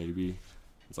Usher, baby.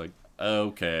 It's like,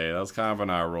 okay, that was kind of an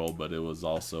eye roll, but it was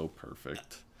also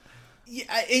perfect. Yeah,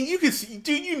 and you can see,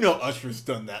 dude, you know Usher's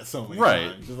done that so many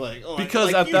times. Just like,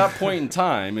 because at that point in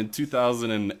time, in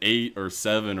 2008 or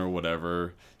 7 or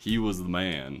whatever, he was the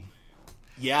man.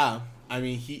 Yeah, I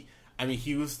mean he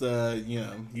was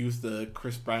the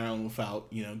Chris Brown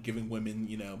without giving women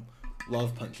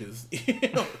love punches,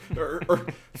 or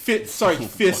fist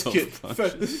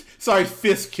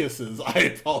kisses. I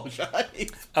apologize.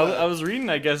 I was reading.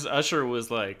 I guess Usher was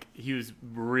like he was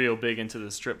real big into the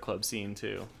strip club scene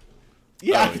too.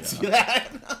 Yeah, I can see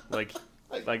that.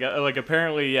 like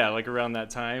apparently, yeah, like around that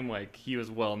time, like he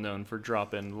was well known for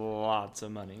dropping lots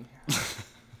of money.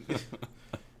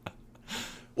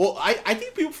 Well, I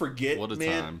think people forget. What a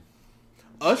man, time!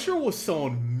 Usher was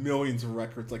selling millions of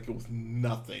records like it was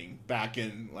nothing back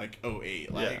in like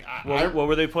 2008. Like, yeah. What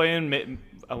were they playing?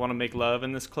 I Want to Make Love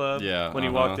in This Club. Yeah, when he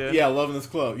walked in. Yeah, Love in This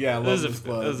Club. Yeah, Love in This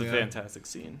Club. It was a fantastic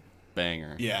scene.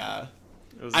 Banger. Yeah,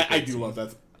 I do love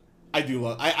that.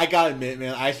 I gotta admit,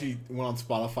 man, I actually went on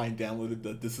Spotify and downloaded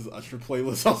the This Is Usher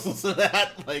playlist. I was listening to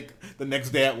that like the next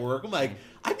day at work. I'm like,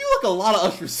 I do like a lot of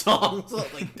Usher songs.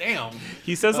 Like, damn.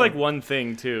 He says like one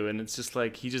thing too, and it's just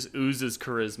like he just oozes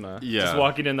charisma. Yeah. Just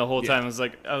walking in the whole time, I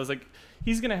was like,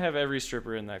 he's gonna have every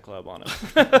stripper in that club on him.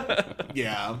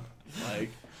 Yeah, like,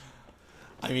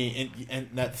 I mean, and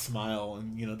that smile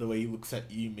and the way he looks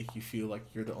at you make you feel like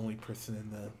you're the only person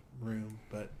in the room.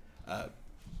 But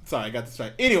sorry, I got this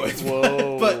right. Anyways,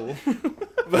 whoa. but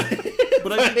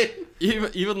I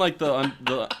even like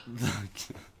the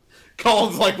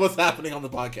Colin's like, what's happening on the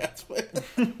podcast?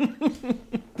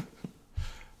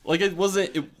 Like it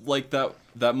wasn't like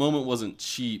that moment wasn't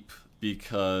cheap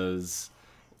because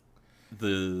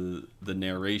the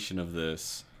narration of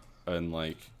this and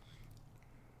like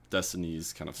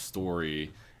Destiny's kind of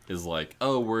story is like,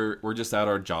 oh, we're just at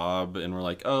our job and we're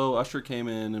like, oh, Usher came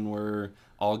in and we're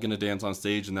all gonna dance on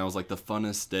stage, and that was like the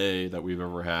funnest day that we've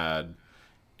ever had,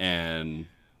 and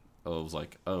I was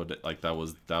like, oh, like that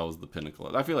was the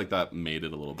pinnacle. I feel like that made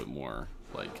it a little bit more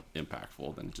like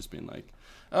impactful than just being like,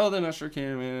 oh, then Usher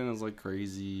came in and was like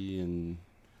crazy and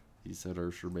he said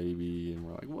Usher baby, and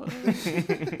we're like, what?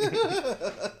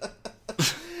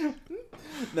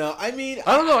 No, I mean,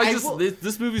 I don't know.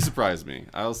 This movie surprised me.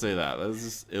 I'll say that.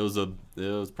 It was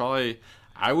probably,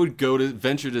 I would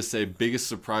venture to say, biggest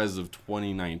surprise of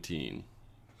 2019.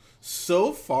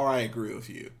 So far, I agree with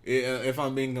you, if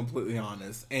I'm being completely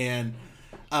honest. And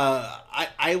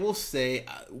I will say,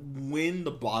 when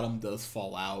the bottom does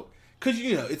fall out, because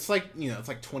it's like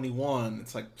 21.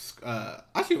 It's like I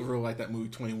actually really like that movie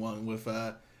 21 with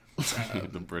the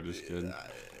British kid.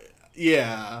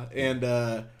 Yeah, and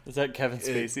is that Kevin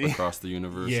Spacey? Across the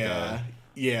Universe. Yeah,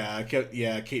 guy.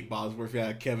 yeah, Kate Bosworth.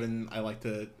 Yeah, Kevin. I like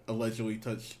to allegedly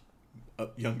touch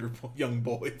young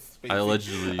boys. Basically. I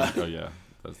allegedly. Oh yeah,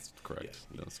 that's correct.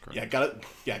 Yeah. That's correct.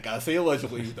 Gotta say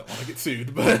allegedly. Don't want to get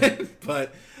sued,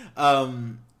 but yeah,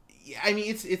 I mean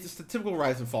it's the typical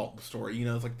rise and fall story.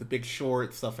 It's like The Big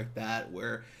Short, stuff like that,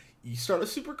 where you start off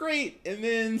super great and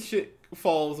then shit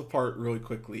falls apart really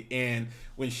quickly. And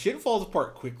when shit falls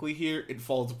apart quickly here, it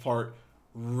falls apart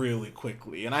really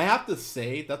quickly. And I have to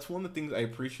say, that's one of the things I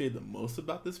appreciated the most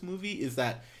about this movie, is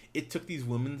that it took these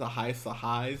women to highs,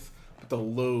 but the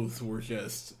lows were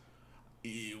just,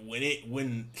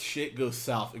 when shit goes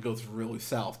south, it goes really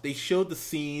south. They showed the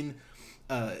scene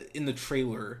in the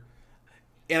trailer,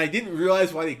 and I didn't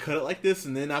realize why they cut it like this,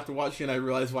 and then after watching it, I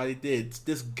realized why they did. It's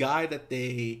this guy that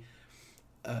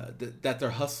that they're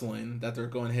hustling, that they're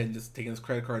going ahead and just taking his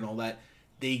credit card and all that.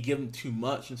 They give him too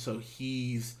much, and so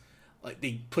he's like,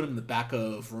 they put him in the back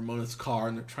of Ramona's car,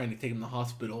 and they're trying to take him to the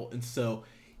hospital, and so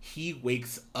he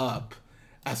wakes up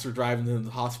as they're driving to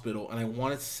the hospital, and I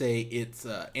want to say it's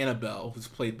Annabelle, who's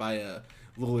played by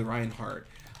Lily Reinhart.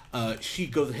 She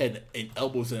goes ahead and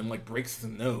elbows him, like breaks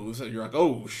his nose, and you're like,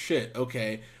 oh shit,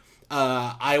 okay.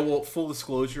 I will, full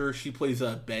disclosure, she plays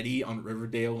Betty on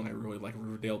Riverdale, and I really like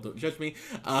Riverdale, don't judge me.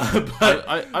 But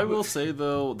I will say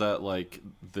though that like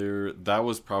that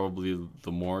was probably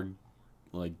the more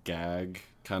like gags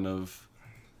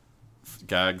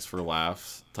for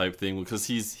laughs type thing, because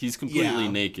he's completely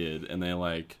naked, and they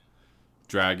like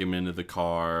drag him into the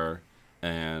car,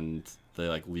 and they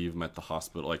like leave him at the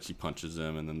hospital. Like she punches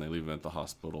him, and then they leave him at the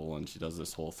hospital, and she does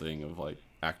this whole thing of like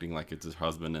acting like it's his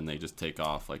husband, and they just take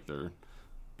off like they're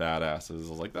badasses. I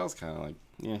was like, that was kind of like,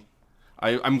 yeah.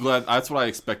 I'm glad. That's what I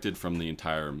expected from the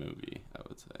entire movie, I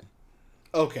would say.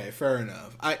 Okay, fair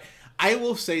enough. I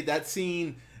will say that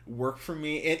scene worked for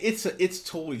me, and it's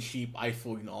totally cheap. I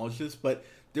fully acknowledge this, but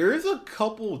there is a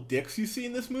couple dicks you see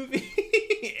in this movie,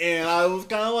 and I was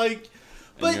kind of like,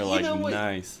 but and you're like, know what?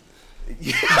 Nice.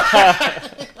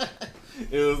 Yeah.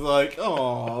 It was like,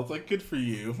 oh, it's like good for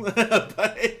you,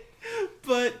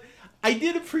 but I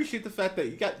did appreciate the fact that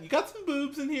you got some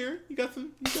boobs in here. You get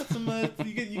some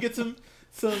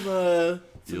titties.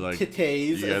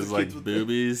 You guys like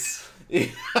boobies? You're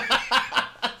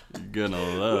gonna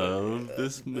love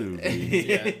this movie.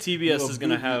 Yeah, TBS is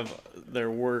gonna have their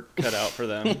work cut out for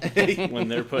them when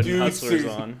they're putting Hustlers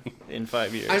on in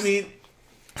 5 years. I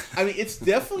mean, it's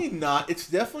definitely not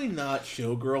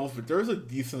Showgirls, but there's a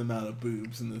decent amount of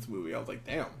boobs in this movie. I was like,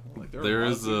 damn. Like, there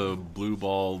is a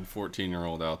blue-balled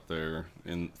 14-year-old out there,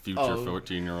 future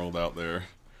 14-year-old out there.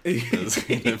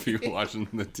 If you're watching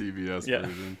the TBS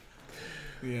version.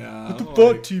 Yeah.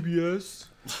 Fuck TBS.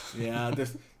 Yeah.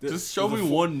 Just show me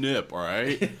one nip, all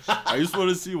right? I just want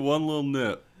to see one little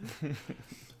nip.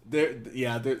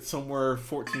 There somewhere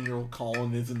 14-year-old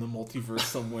Colin is in the multiverse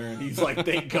somewhere, and he's like,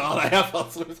 thank God I have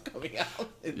Hustlers coming out.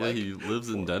 And yeah, he lives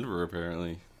in Denver,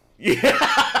 apparently. Yeah.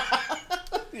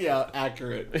 Yeah,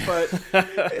 accurate. But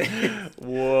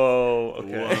whoa.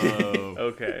 Okay. Whoa.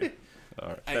 Okay. All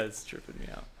right. That's tripping me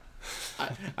out.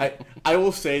 I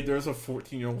will say there's a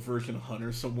 14-year-old version of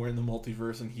Hunter somewhere in the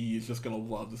multiverse, and he is just gonna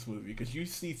love this movie because you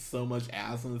see so much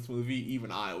ass in this movie. Even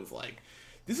I was like,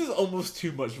 this is almost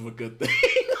too much of a good thing.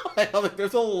 Like,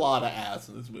 there's a lot of ass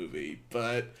in this movie,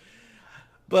 but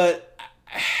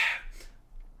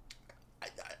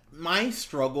my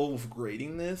struggle with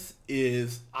grading this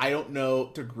is I don't know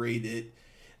to grade it.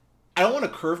 I don't want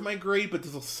to curve my grade, but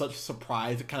this was such a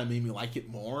surprise. It kind of made me like it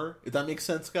more. If that makes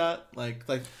sense, Scott. Like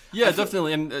yeah,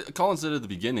 definitely. And Colin said at the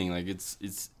beginning, like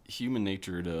it's human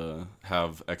nature to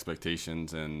have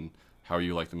expectations, and how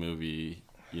you like the movie,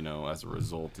 as a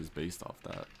result, is based off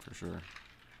that for sure.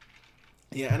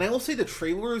 Yeah, and I will say the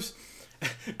trailers.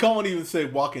 Colin even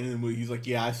said walking in the movie, he's like,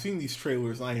 "Yeah, I've seen these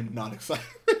trailers. And I am not excited."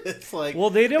 It's like,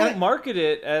 well, they don't market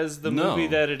it as the movie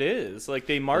that it is. Like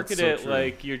they market That's so it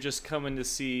like you're just coming to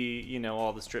see,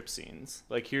 all the strip scenes.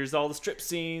 Like here's all the strip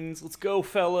scenes. Let's go,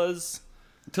 fellas.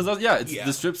 Because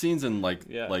the strip scenes and like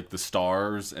the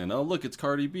stars, and oh look, it's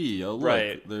Cardi B. Oh look,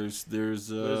 right. There's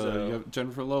you have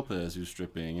Jennifer Lopez who's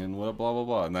stripping, and what blah blah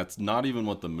blah, and that's not even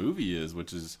what the movie is,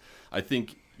 which is, I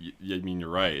think, you're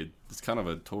right. It's kind of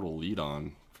a total lead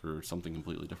on for something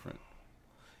completely different.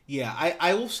 Yeah,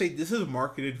 I will say this is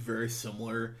marketed very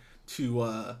similar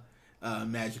to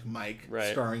Magic Mike,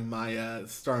 right. starring my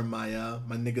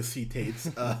nigga C Tates.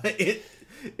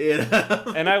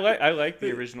 And I like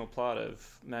the original plot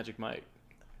of Magic Mike.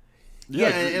 Yeah,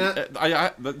 and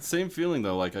I that same feeling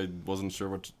though. Like I wasn't sure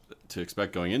what to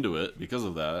expect going into it because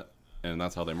of that, and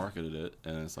that's how they marketed it.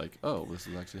 And it's like, oh, this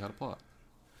is actually how to plot.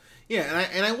 Yeah,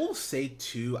 and I will say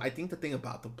too, I think the thing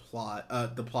about the plot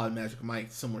of Magic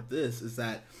Mike, similar to this, is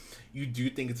that you do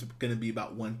think it's going to be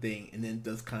about one thing, and then it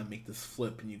does kind of make this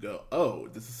flip, and you go, oh,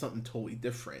 this is something totally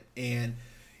different. And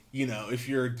if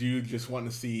you're a dude just wanting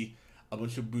to see a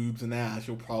bunch of boobs and ass,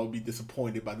 you'll probably be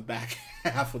disappointed by the back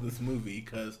half of this movie,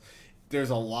 because there's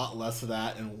a lot less of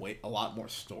that and a lot more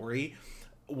story.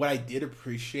 What I did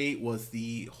appreciate was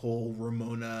the whole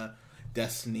Ramona,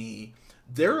 Destiny.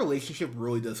 Their relationship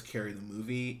really does carry the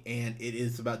movie, and it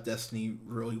is about Destiny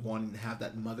really wanting to have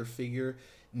that mother figure,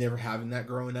 never having that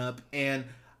growing up. And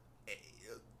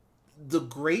the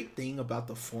great thing about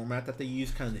the format that they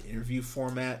use, kind of the interview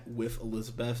format with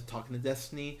Elizabeth talking to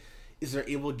Destiny, is they're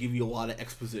able to give you a lot of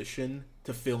exposition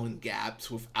to fill in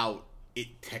gaps without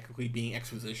it technically being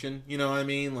exposition. You know what I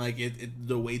mean? Like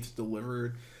the way it's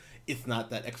delivered, it's not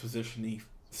that exposition-y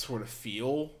sort of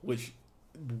feel, which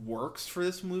works for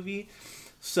this movie.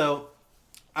 So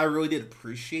I really did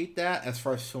appreciate that as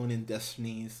far as filling in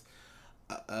Destiny's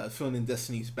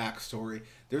backstory.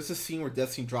 There's a scene where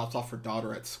Destiny drops off her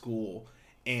daughter at school,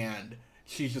 and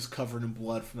she's just covered in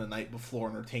blood from the night before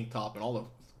in her tank top, and all the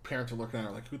parents are looking at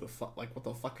her like, "Who the fuck? Like, what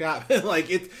the fuck happened?" Like,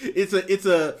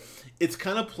 it's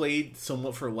kind of played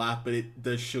somewhat for a laugh, but it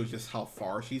does show just how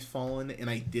far she's fallen, and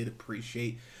I did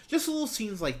appreciate just little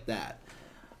scenes like that.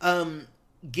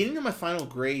 Getting to my final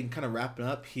grade and kind of wrapping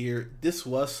up here, this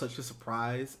was such a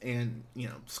surprise, and,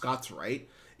 Scott's right.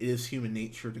 It is human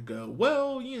nature to go,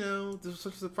 well, this was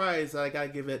such a surprise that I gotta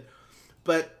give it.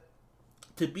 But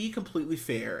to be completely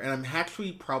fair, and I'm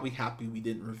actually probably happy we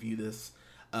didn't review this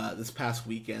this past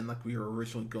weekend like we were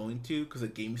originally going to, because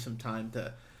it gave me some time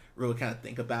to really kind of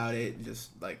think about it and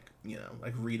just,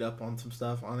 read up on some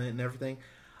stuff on it and everything.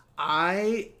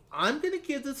 I'm gonna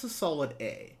give this a solid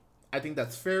A. I think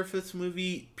that's fair for this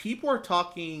movie. People are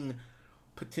talking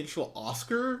potential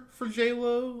Oscar for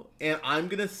J-Lo, and I'm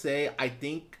gonna say I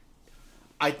think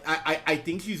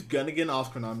she's gonna get an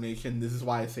Oscar nomination. This is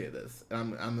why I say this,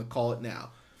 and I'm gonna call it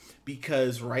now,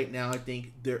 because right now I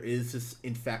think there is this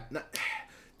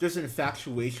there's an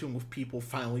infatuation with people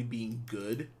finally being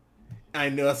good. I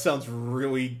know that sounds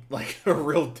really like a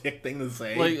real dick thing to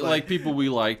say. Like people we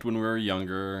liked when we were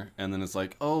younger, and then it's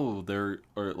like, oh,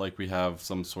 or like we have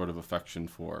some sort of affection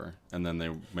for, and then they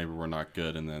maybe were not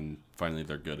good, and then finally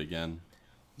they're good again.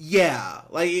 Yeah,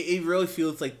 like it really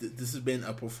feels like this has been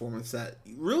a performance that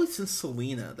really since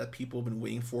Selena that people have been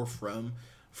waiting for from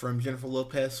Jennifer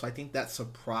Lopez. So I think that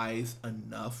surprise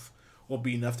enough will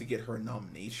be enough to get her a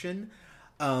nomination.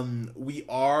 We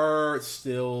are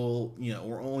still,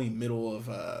 we're only middle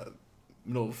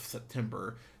of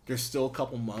September. There's still a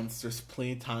couple months. There's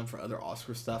plenty of time for other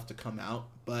Oscar stuff to come out.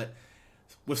 But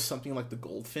with something like The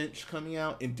Goldfinch coming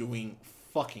out and doing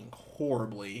fucking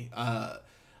horribly, a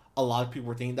lot of people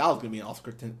were thinking that was going to be an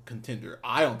Oscar contender.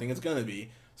 I don't think it's going to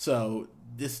be. So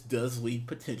this does lead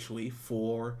potentially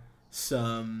for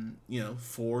some,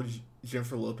 for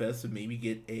Jennifer Lopez to maybe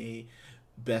get a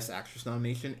Best Actress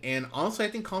nomination. And honestly, I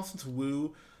think Constance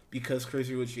Wu, because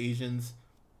Crazy Rich Asians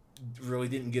really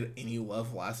didn't get any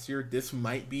love last year, this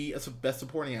might be a Best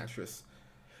Supporting Actress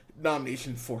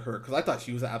nomination for her, because I thought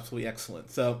she was absolutely excellent.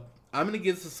 So I'm going to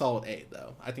give this a solid A,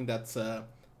 though. I think that's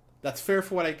fair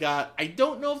for what I got. I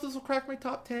don't know if this will crack my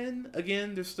top 10.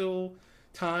 Again, there's still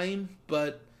time,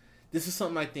 but this is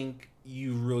something I think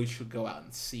you really should go out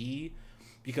and see,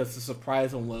 because the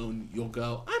surprise alone, you'll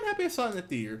go, I'm happy I saw it in the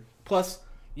theater. Plus,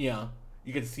 you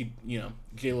get to see,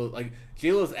 J-Lo, like,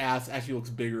 J-Lo's ass actually looks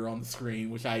bigger on the screen,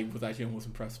 which I was actually almost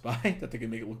impressed by, that they can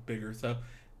make it look bigger, so,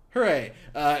 hooray.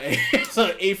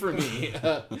 So, A for me.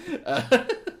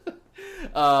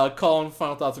 Colin,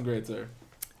 final thoughts and grades, sir.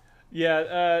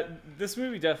 Yeah, this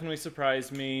movie definitely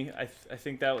surprised me. I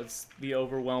think that was the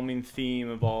overwhelming theme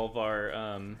of all of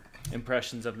our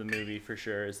impressions of the movie, for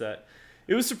sure, is that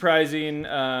it was surprising.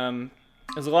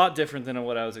 It was a lot different than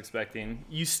what I was expecting.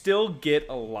 You still get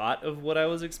a lot of what I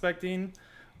was expecting,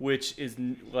 which is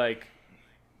like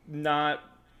not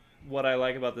what I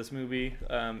like about this movie.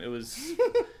 It was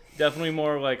definitely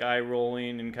more like eye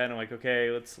rolling and kind of like, okay,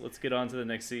 let's get on to the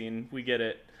next scene. We get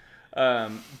it.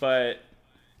 But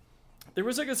there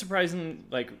was like a surprising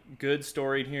good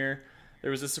story in here.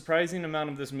 There was a surprising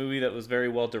amount of this movie that was very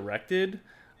well directed.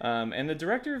 And the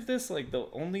director of this, the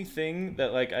only thing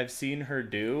that, I've seen her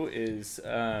do is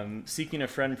Seeking a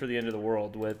Friend for the End of the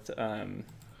World with...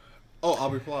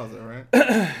 Aubrey Plaza,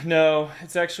 right? No,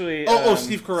 it's actually...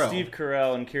 Steve Carell. Steve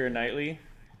Carell and Keira Knightley.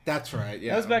 That's right,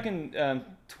 yeah. That was back in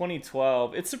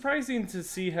 2012. It's surprising to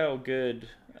see how good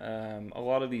a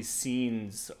lot of these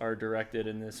scenes are directed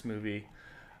in this movie.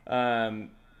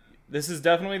 This is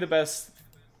definitely the best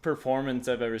performance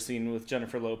I've ever seen with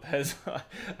Jennifer Lopez.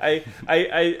 I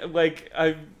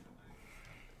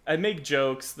make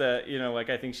jokes that,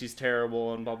 I think she's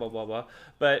terrible and blah, blah, blah, blah.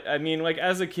 But I mean,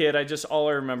 as a kid, all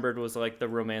I remembered was the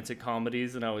romantic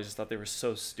comedies, and I always just thought they were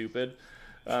so stupid.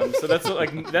 So that's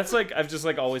I've just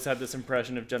always had this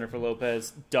impression of Jennifer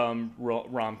Lopez, dumb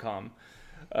rom-com.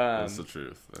 That's the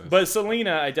truth. But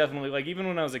Selena, I definitely, even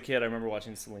when I was a kid, I remember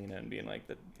watching Selena and being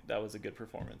that was a good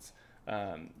performance.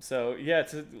 So yeah,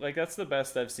 that's the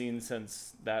best I've seen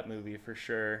since that movie, for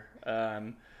sure.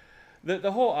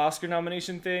 The whole Oscar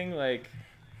nomination thing,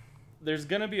 there's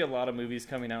gonna be a lot of movies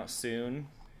coming out soon.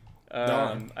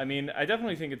 I mean, I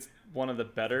definitely think it's one of the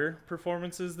better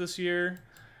performances this year.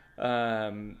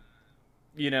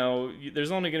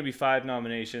 there's only going to be 5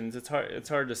 nominations. It's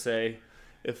hard to say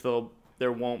if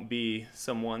there won't be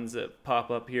some ones that pop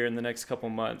up here in the next couple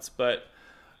months. But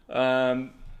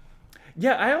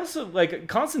yeah, I also like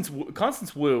Constance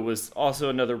Wu was also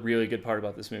another really good part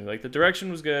about this movie. Like the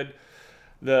direction was good,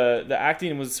 the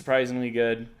acting was surprisingly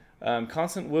good.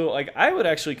 Constance Wu, like I would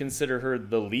actually consider her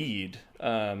the lead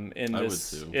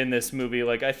in this movie.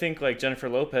 Like I think like Jennifer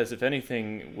Lopez, if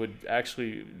anything, would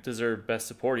actually deserve Best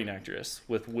Supporting Actress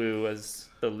with Wu as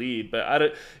the lead.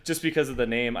 But just because of the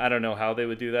name, I don't know how they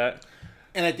would do that.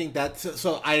 And I think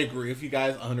so. I agree with you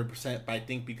guys 100%. But I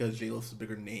think because J-Lo's a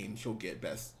bigger name, she'll get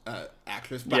Best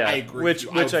Actress. But I agree,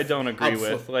 which I don't agree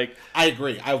with. Like I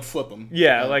agree, I would flip them.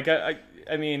 Yeah, like I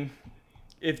mean,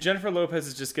 if Jennifer Lopez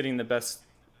is just getting the Best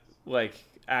like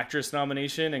actress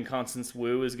nomination and Constance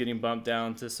Wu is getting bumped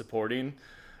down to supporting,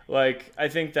 like I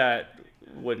think that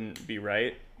wouldn't be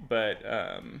right. But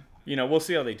we'll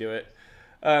see how they do it.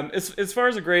 As far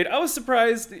as a grade, I was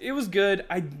surprised. It was good.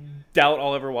 I doubt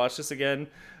I'll ever watch this again.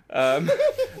 But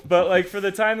like for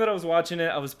the time that I was watching it,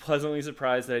 I was pleasantly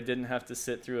surprised that I didn't have to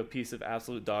sit through a piece of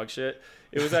absolute dog shit.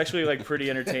 It was actually like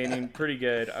pretty entertaining, pretty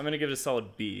good. I'm gonna give it a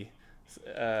solid B.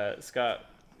 Scott,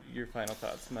 your final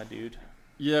thoughts, my dude.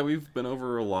 Yeah, we've been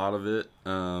over a lot of it.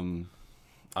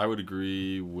 I would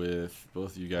agree with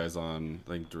both of you guys on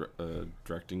like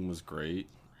directing was great.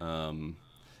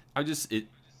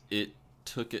 It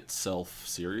took itself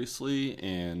seriously,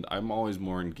 and I'm always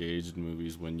more engaged in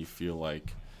movies when you feel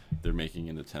like they're making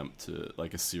an attempt to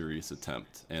like a serious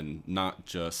attempt and not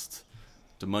just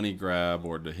to money grab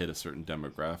or to hit a certain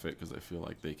demographic, because I feel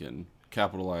like they can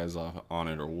capitalize on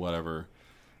it or whatever,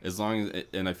 as long as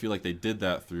and I feel like they did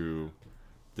that through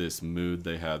this mood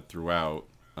they had throughout.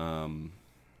 One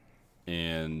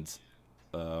thing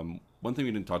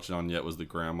we didn't touch on yet was the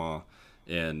grandma.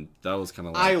 And that was kind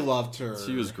of like... I loved her.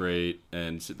 She was great.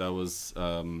 And that was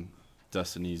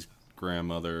Destiny's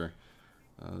grandmother.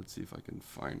 Let's see if I can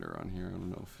find her on here. I don't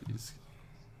know if he's...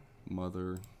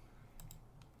 Mother...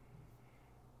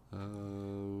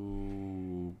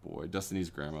 Oh, boy. Destiny's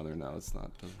grandmother. No, it's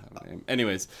not. Doesn't have a name.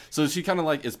 Anyways, so she kind of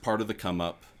like is part of the come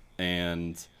up.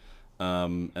 And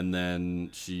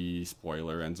then she,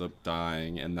 spoiler, ends up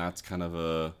dying. And that's kind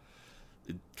of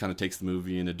it kind of takes the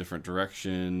movie in a different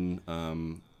direction.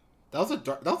 That was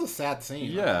a sad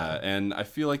scene. Yeah, and I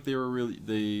feel like they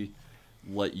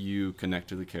let you connect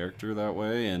to the character that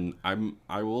way, and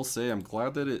I will say I'm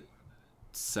glad that it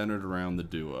centered around the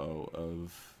duo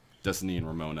of Destiny and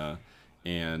Ramona,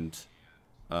 and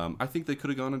I think they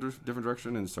could have gone in a different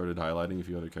direction and started highlighting a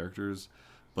few other characters,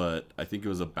 but I think it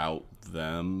was about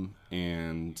them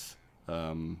and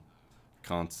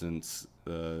Constance.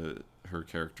 Her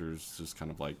character's just kind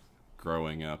of like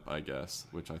growing up, I guess,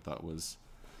 which I thought was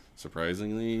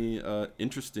surprisingly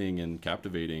interesting and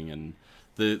captivating. And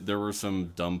there were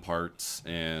some dumb parts,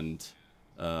 and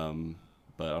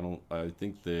but I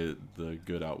think the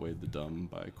good outweighed the dumb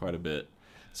by quite a bit.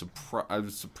 I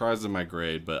was surprised in my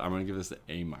grade, but I'm gonna give this an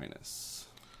A-.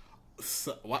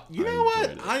 So, you know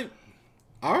what?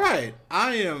 All right.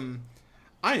 I am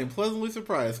pleasantly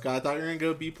surprised, Scott. I thought you were gonna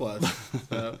go B+.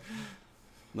 So.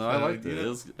 No, I liked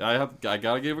it. I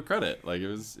gotta give it credit. Like it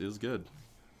was good.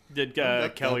 Did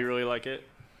Kelly really like it?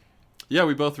 Yeah,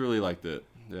 we both really liked it.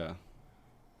 Yeah.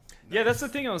 Yeah, that's the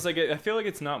thing. I was like, I feel like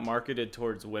it's not marketed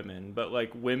towards women, but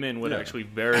like women would actually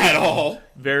very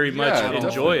much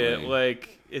enjoy it.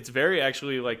 Like it's very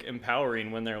actually like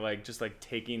empowering when they're like just like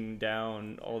taking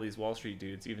down all these Wall Street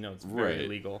dudes, even though it's very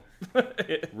illegal.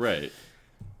 Right.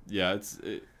 Yeah,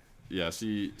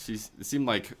 She it seemed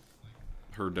like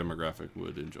her demographic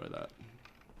would enjoy that.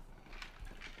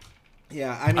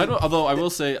 Yeah, I mean, although I will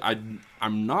say I'm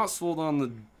not sold on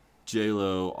the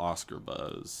J-Lo Oscar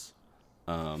buzz.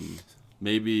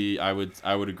 Maybe I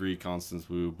would agree Constance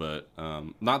Wu, but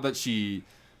not that she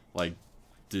like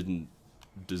didn't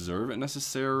deserve it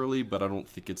necessarily, but I don't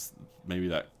think it's maybe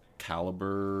that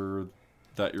caliber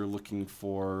that you're looking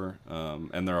for.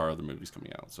 And there are other movies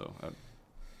coming out, so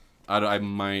it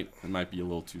might be a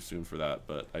little too soon for that,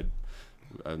 but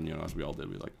as we all did,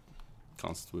 we like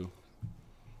Constance Wu.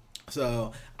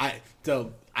 So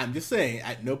I'm just saying,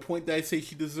 at no point did I say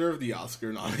she deserved the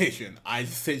Oscar nomination. I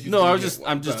just said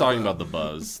I'm just talking about the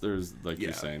buzz. There's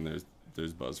you're saying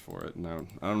there's buzz for it. And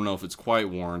I don't know if it's quite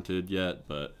warranted yet,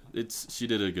 but she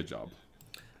did a good job.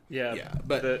 Yeah,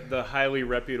 but the highly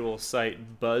reputable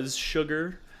site Buzz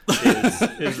Sugar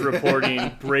is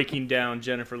reporting breaking down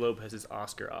Jennifer Lopez's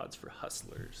Oscar odds for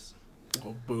Hustlers.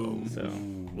 Oh, boom! So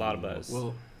a lot of buzz.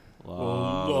 Of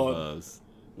buzz.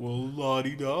 Well,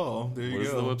 la-di-da. There you go. What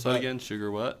is the website again?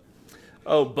 Sugar what?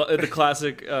 Oh, but the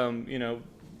classic,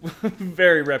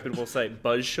 very reputable site,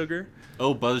 Buzz Sugar.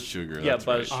 Oh, Buzz Sugar. Yeah, That's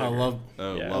Buzz right. Sugar.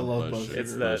 I love Buzz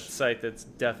It's Sugar. that site that's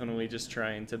definitely just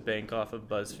trying to bank off of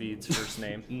BuzzFeed's first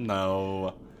name.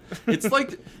 No. It's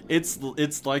like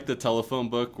it's like the telephone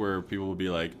book where people will be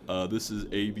like, this is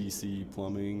ABC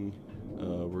Plumbing.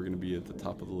 We're gonna be at the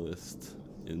top of the list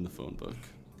in the phone book.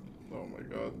 Oh my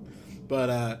god.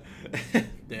 But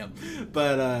damn.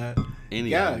 But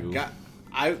Anywho.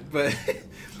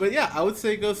 but yeah, I would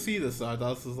say go see this. I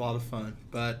thought this was a lot of fun.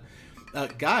 But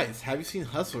guys, have you seen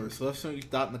Hustlers? Let us know what you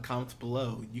thought in the comments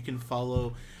below. You can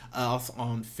follow us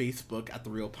on Facebook at The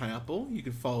Real Pineapple. You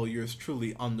can follow yours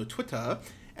truly on the Twitter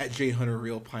at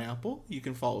JHunterRealPineapple. You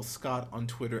can follow Scott on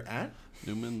Twitter at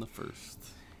Newman the First.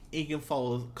 And you can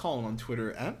follow Colin on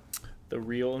Twitter at The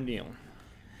Real O'Neill.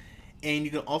 And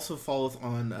you can also follow us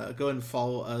on go ahead and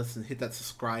follow us and hit that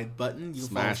subscribe button. You can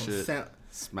Smash follow us on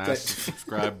Smash the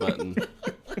subscribe button.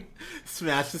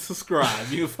 Smash the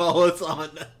subscribe. You can follow us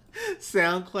on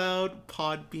SoundCloud,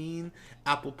 Podbean,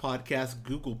 Apple Podcasts,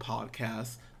 Google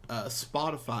Podcasts,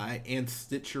 Spotify, and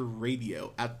Stitcher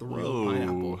Radio at The Real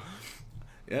Pineapple.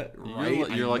 Yeah,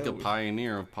 right. You're like a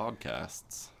pioneer of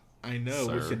podcasts. I know.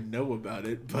 Sir. We should know about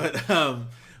it.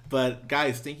 But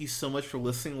guys, thank you so much for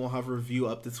listening. We'll have a review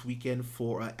up this weekend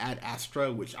for Ad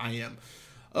Astra, which I am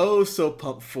so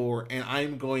pumped for, and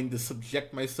I'm going to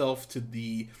subject myself to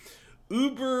the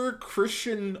uber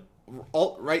Christian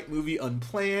alt-right movie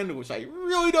Unplanned, which I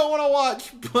really don't want to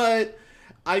watch, but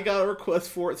I got a request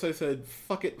for it, so I said,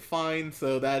 fuck it, fine.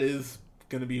 So that is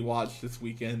going to be watched this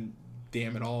weekend,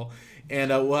 damn it all. And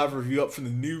we'll have a review up from the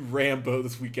new Rambo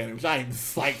this weekend, which I am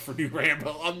psyched for new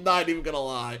Rambo. I'm not even going to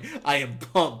lie. I am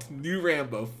pumped. New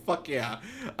Rambo. Fuck yeah.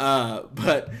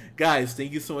 But, guys,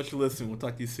 thank you so much for listening. We'll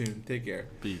talk to you soon. Take care.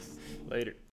 Peace.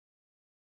 Later.